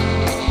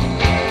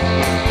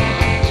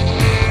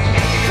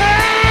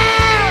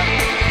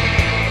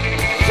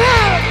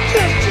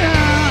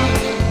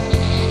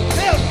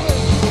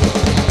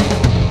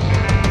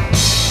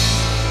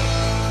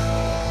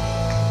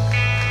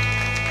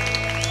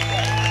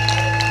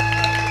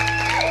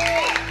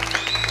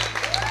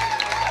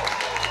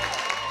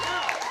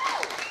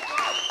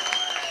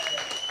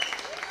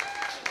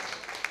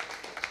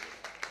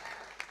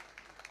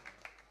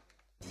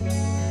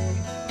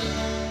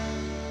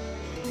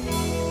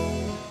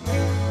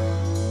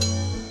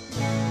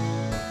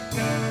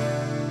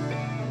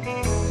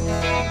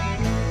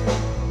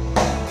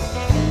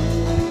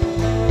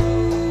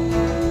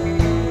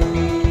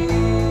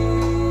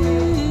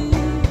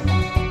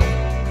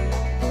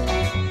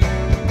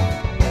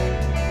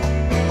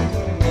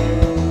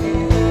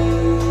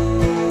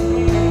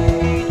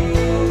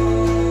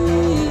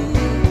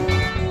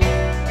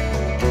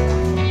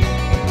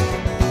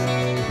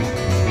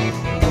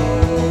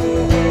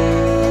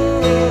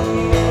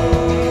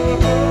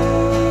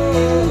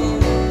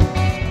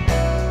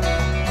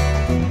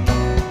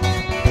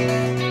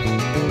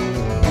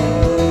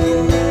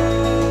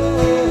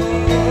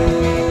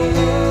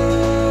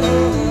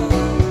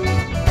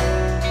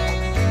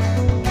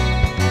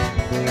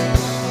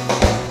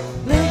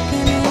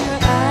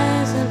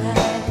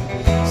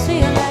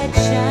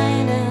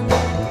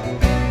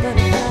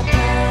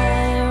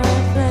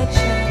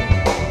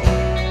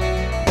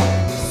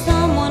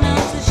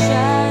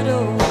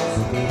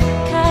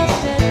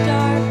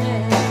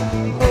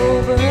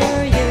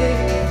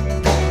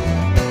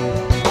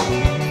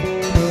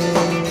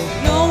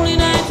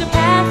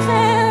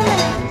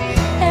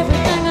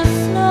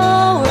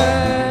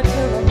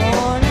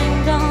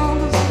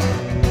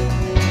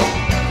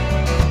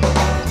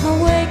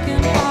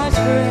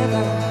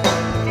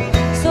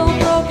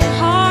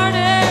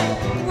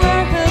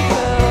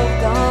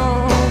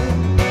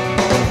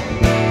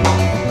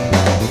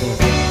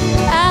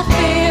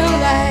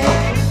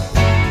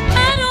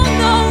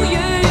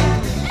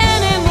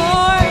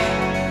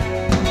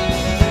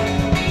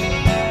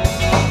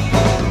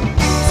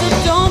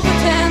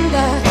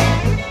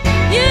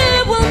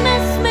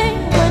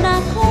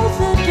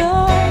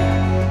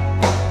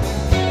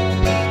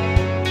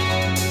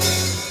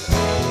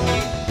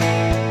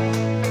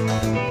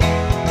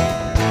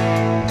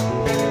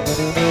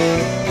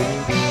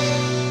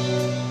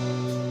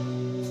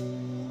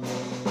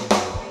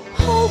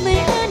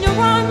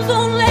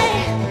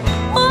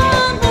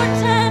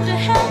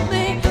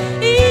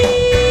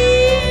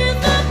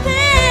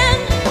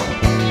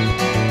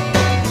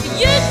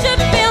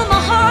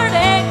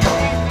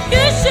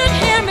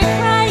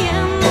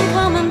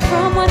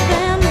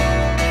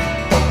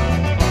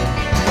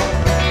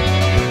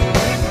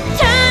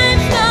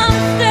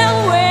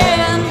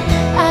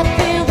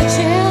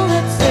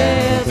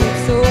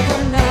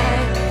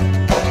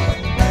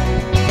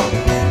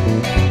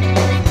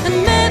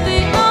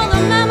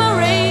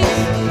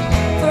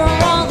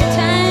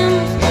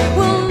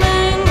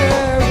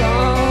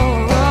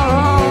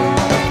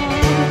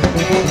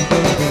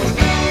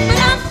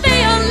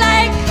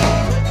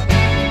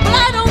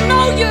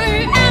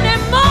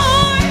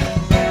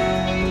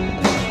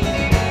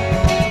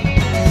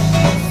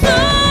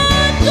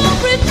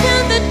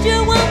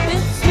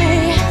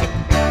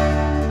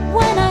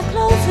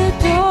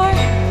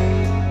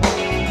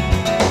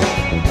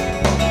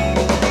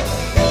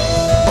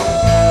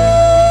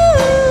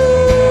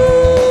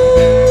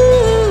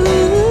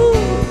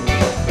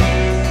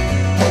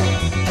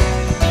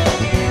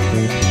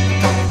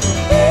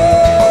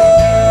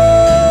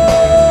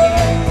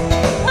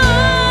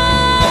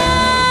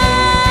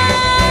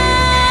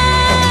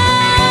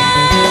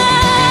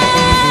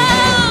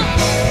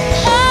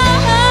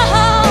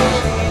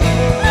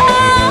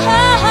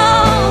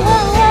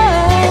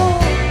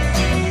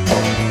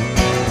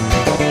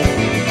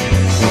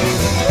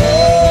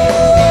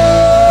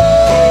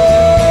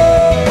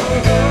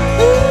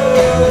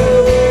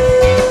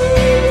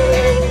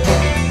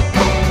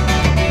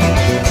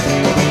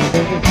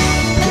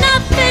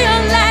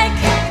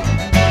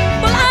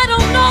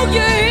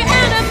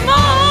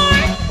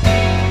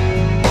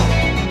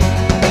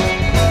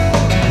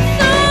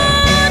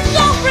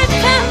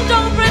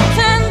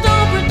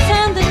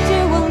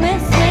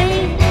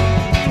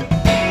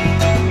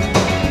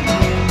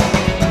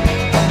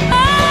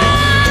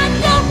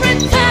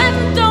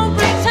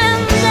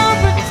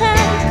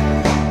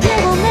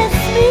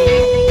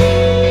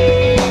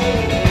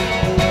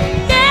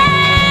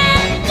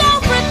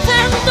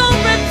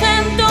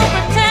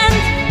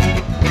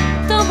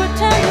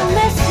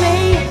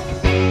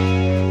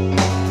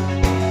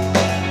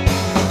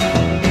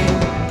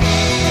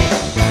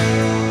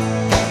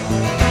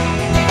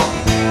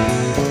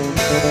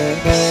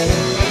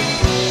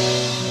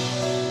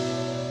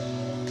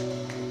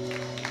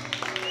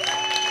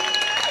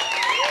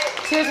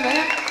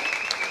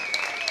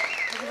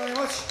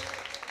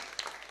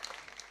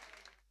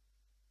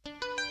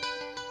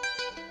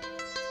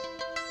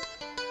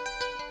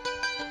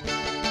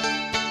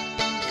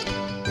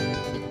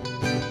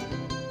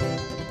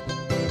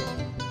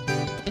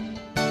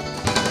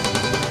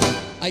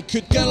 I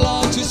could get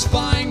along just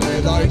fine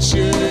without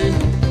you.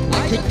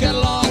 I could get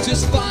along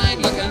just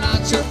fine looking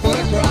at your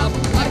photograph.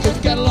 I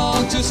could get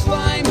along just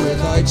fine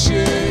without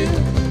you.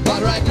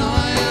 But right now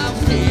I'm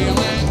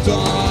feeling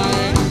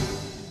down.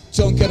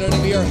 Don't get it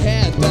into your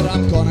head that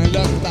I'm gonna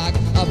look back.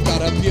 I've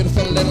got a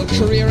beautiful little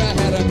career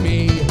ahead of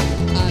me,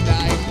 and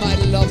I might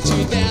have loved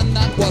you then.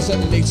 That was at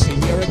least a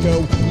year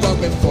ago,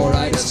 long before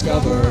I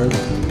discovered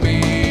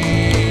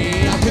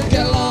me. I could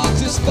get along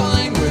just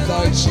fine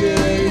without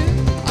you.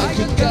 I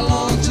could get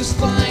along just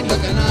fine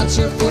looking at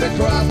your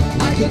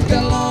photograph. I could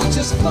get along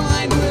just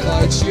fine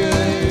without you.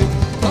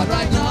 But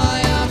right now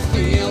I'm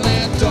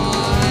feeling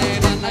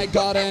down, and I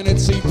got an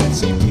itsy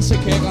bitsy piece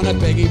of cake on a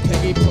biggie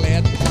piggy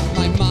plate.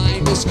 My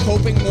mind is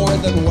coping more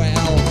than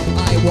well.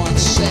 I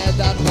once said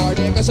that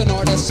heartache is an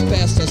artist's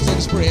bestest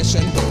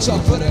inspiration, so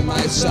I'm putting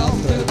myself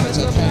through the pits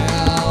of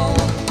hell.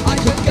 I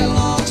could get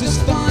along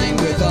just fine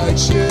without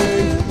you.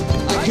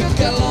 I could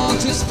get along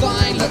just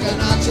fine looking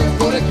at your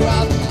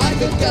photograph. I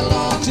could get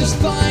along just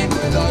fine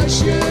without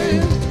you.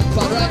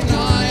 But right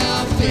now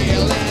I'm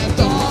feeling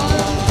down.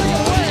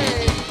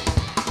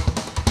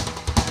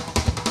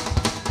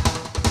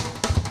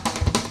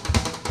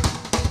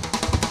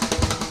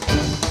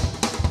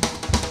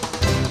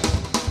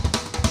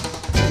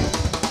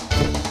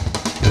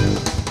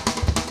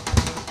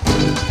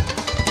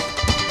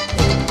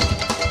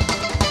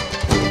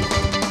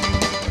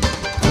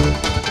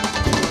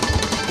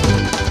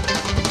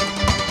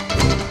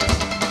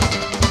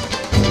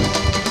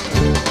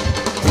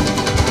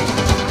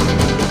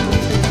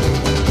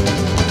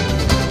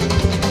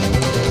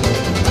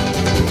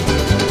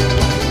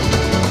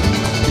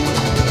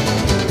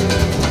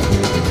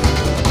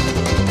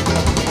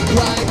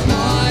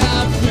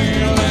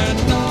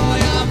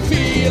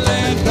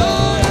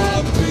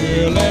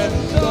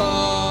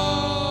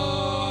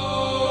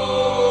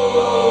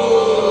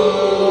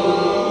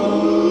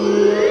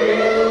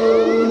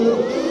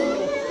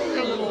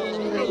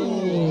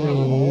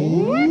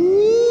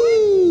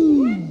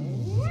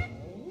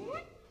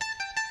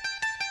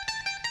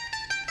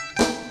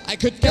 I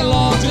could get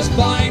along just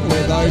fine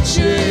without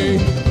you.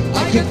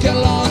 I could get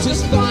along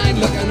just fine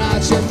looking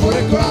at your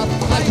photograph.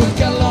 I could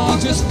get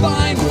along just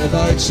fine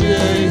without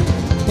you.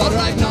 But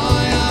right now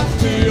I'm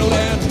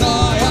feeling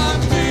down,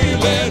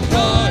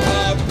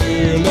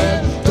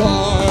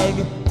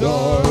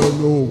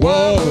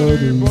 oh,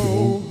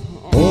 anymore.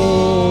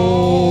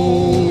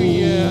 Oh,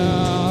 yeah.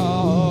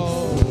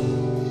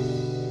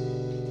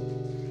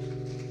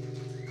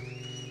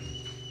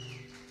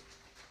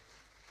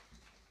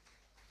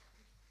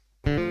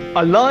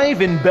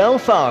 Alive in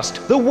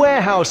Belfast, The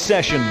Warehouse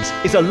Sessions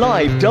is a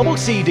live double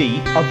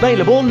CD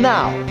available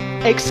now.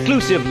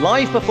 Exclusive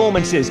live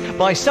performances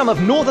by some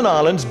of Northern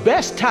Ireland's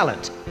best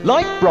talent,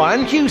 like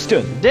Brian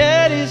Houston.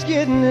 Daddy's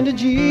getting into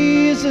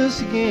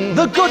Jesus again.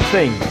 The Good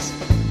Things.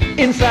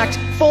 In fact,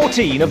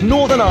 14 of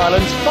Northern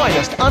Ireland's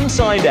finest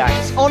unsigned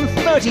acts on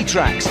 30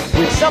 tracks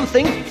with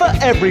something for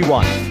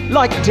everyone,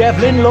 like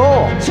Devlin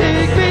Law.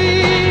 Take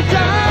me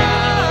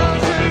down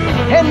to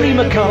Henry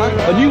McCullough,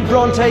 The New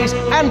Brontes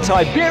and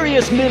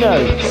Tiberius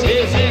Minnows.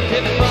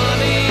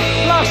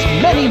 Plus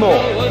many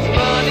more.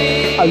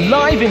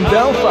 Alive in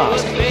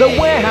Belfast, The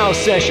Warehouse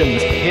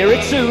Sessions. Hear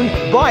it soon,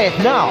 buy it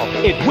now.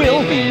 It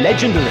will be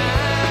legendary.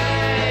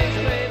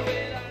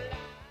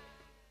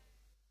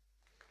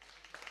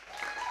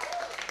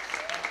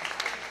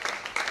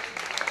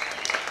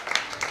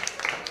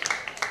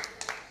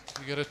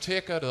 You get a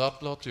take out of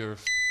that lot, you're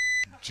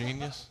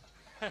genius.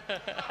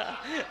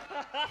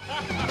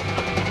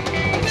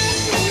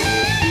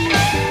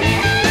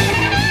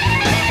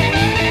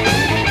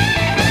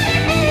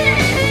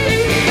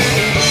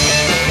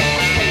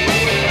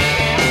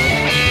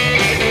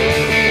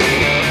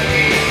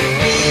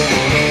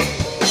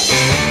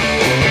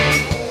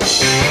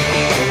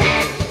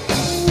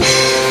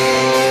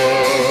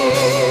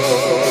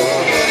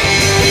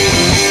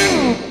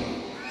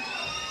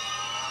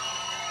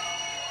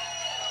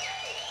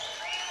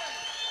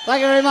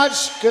 Thank you very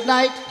much. Good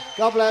night.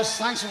 God bless.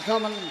 Thanks for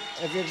coming.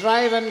 If you're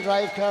driving,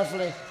 drive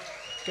carefully.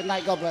 Good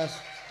night. God bless.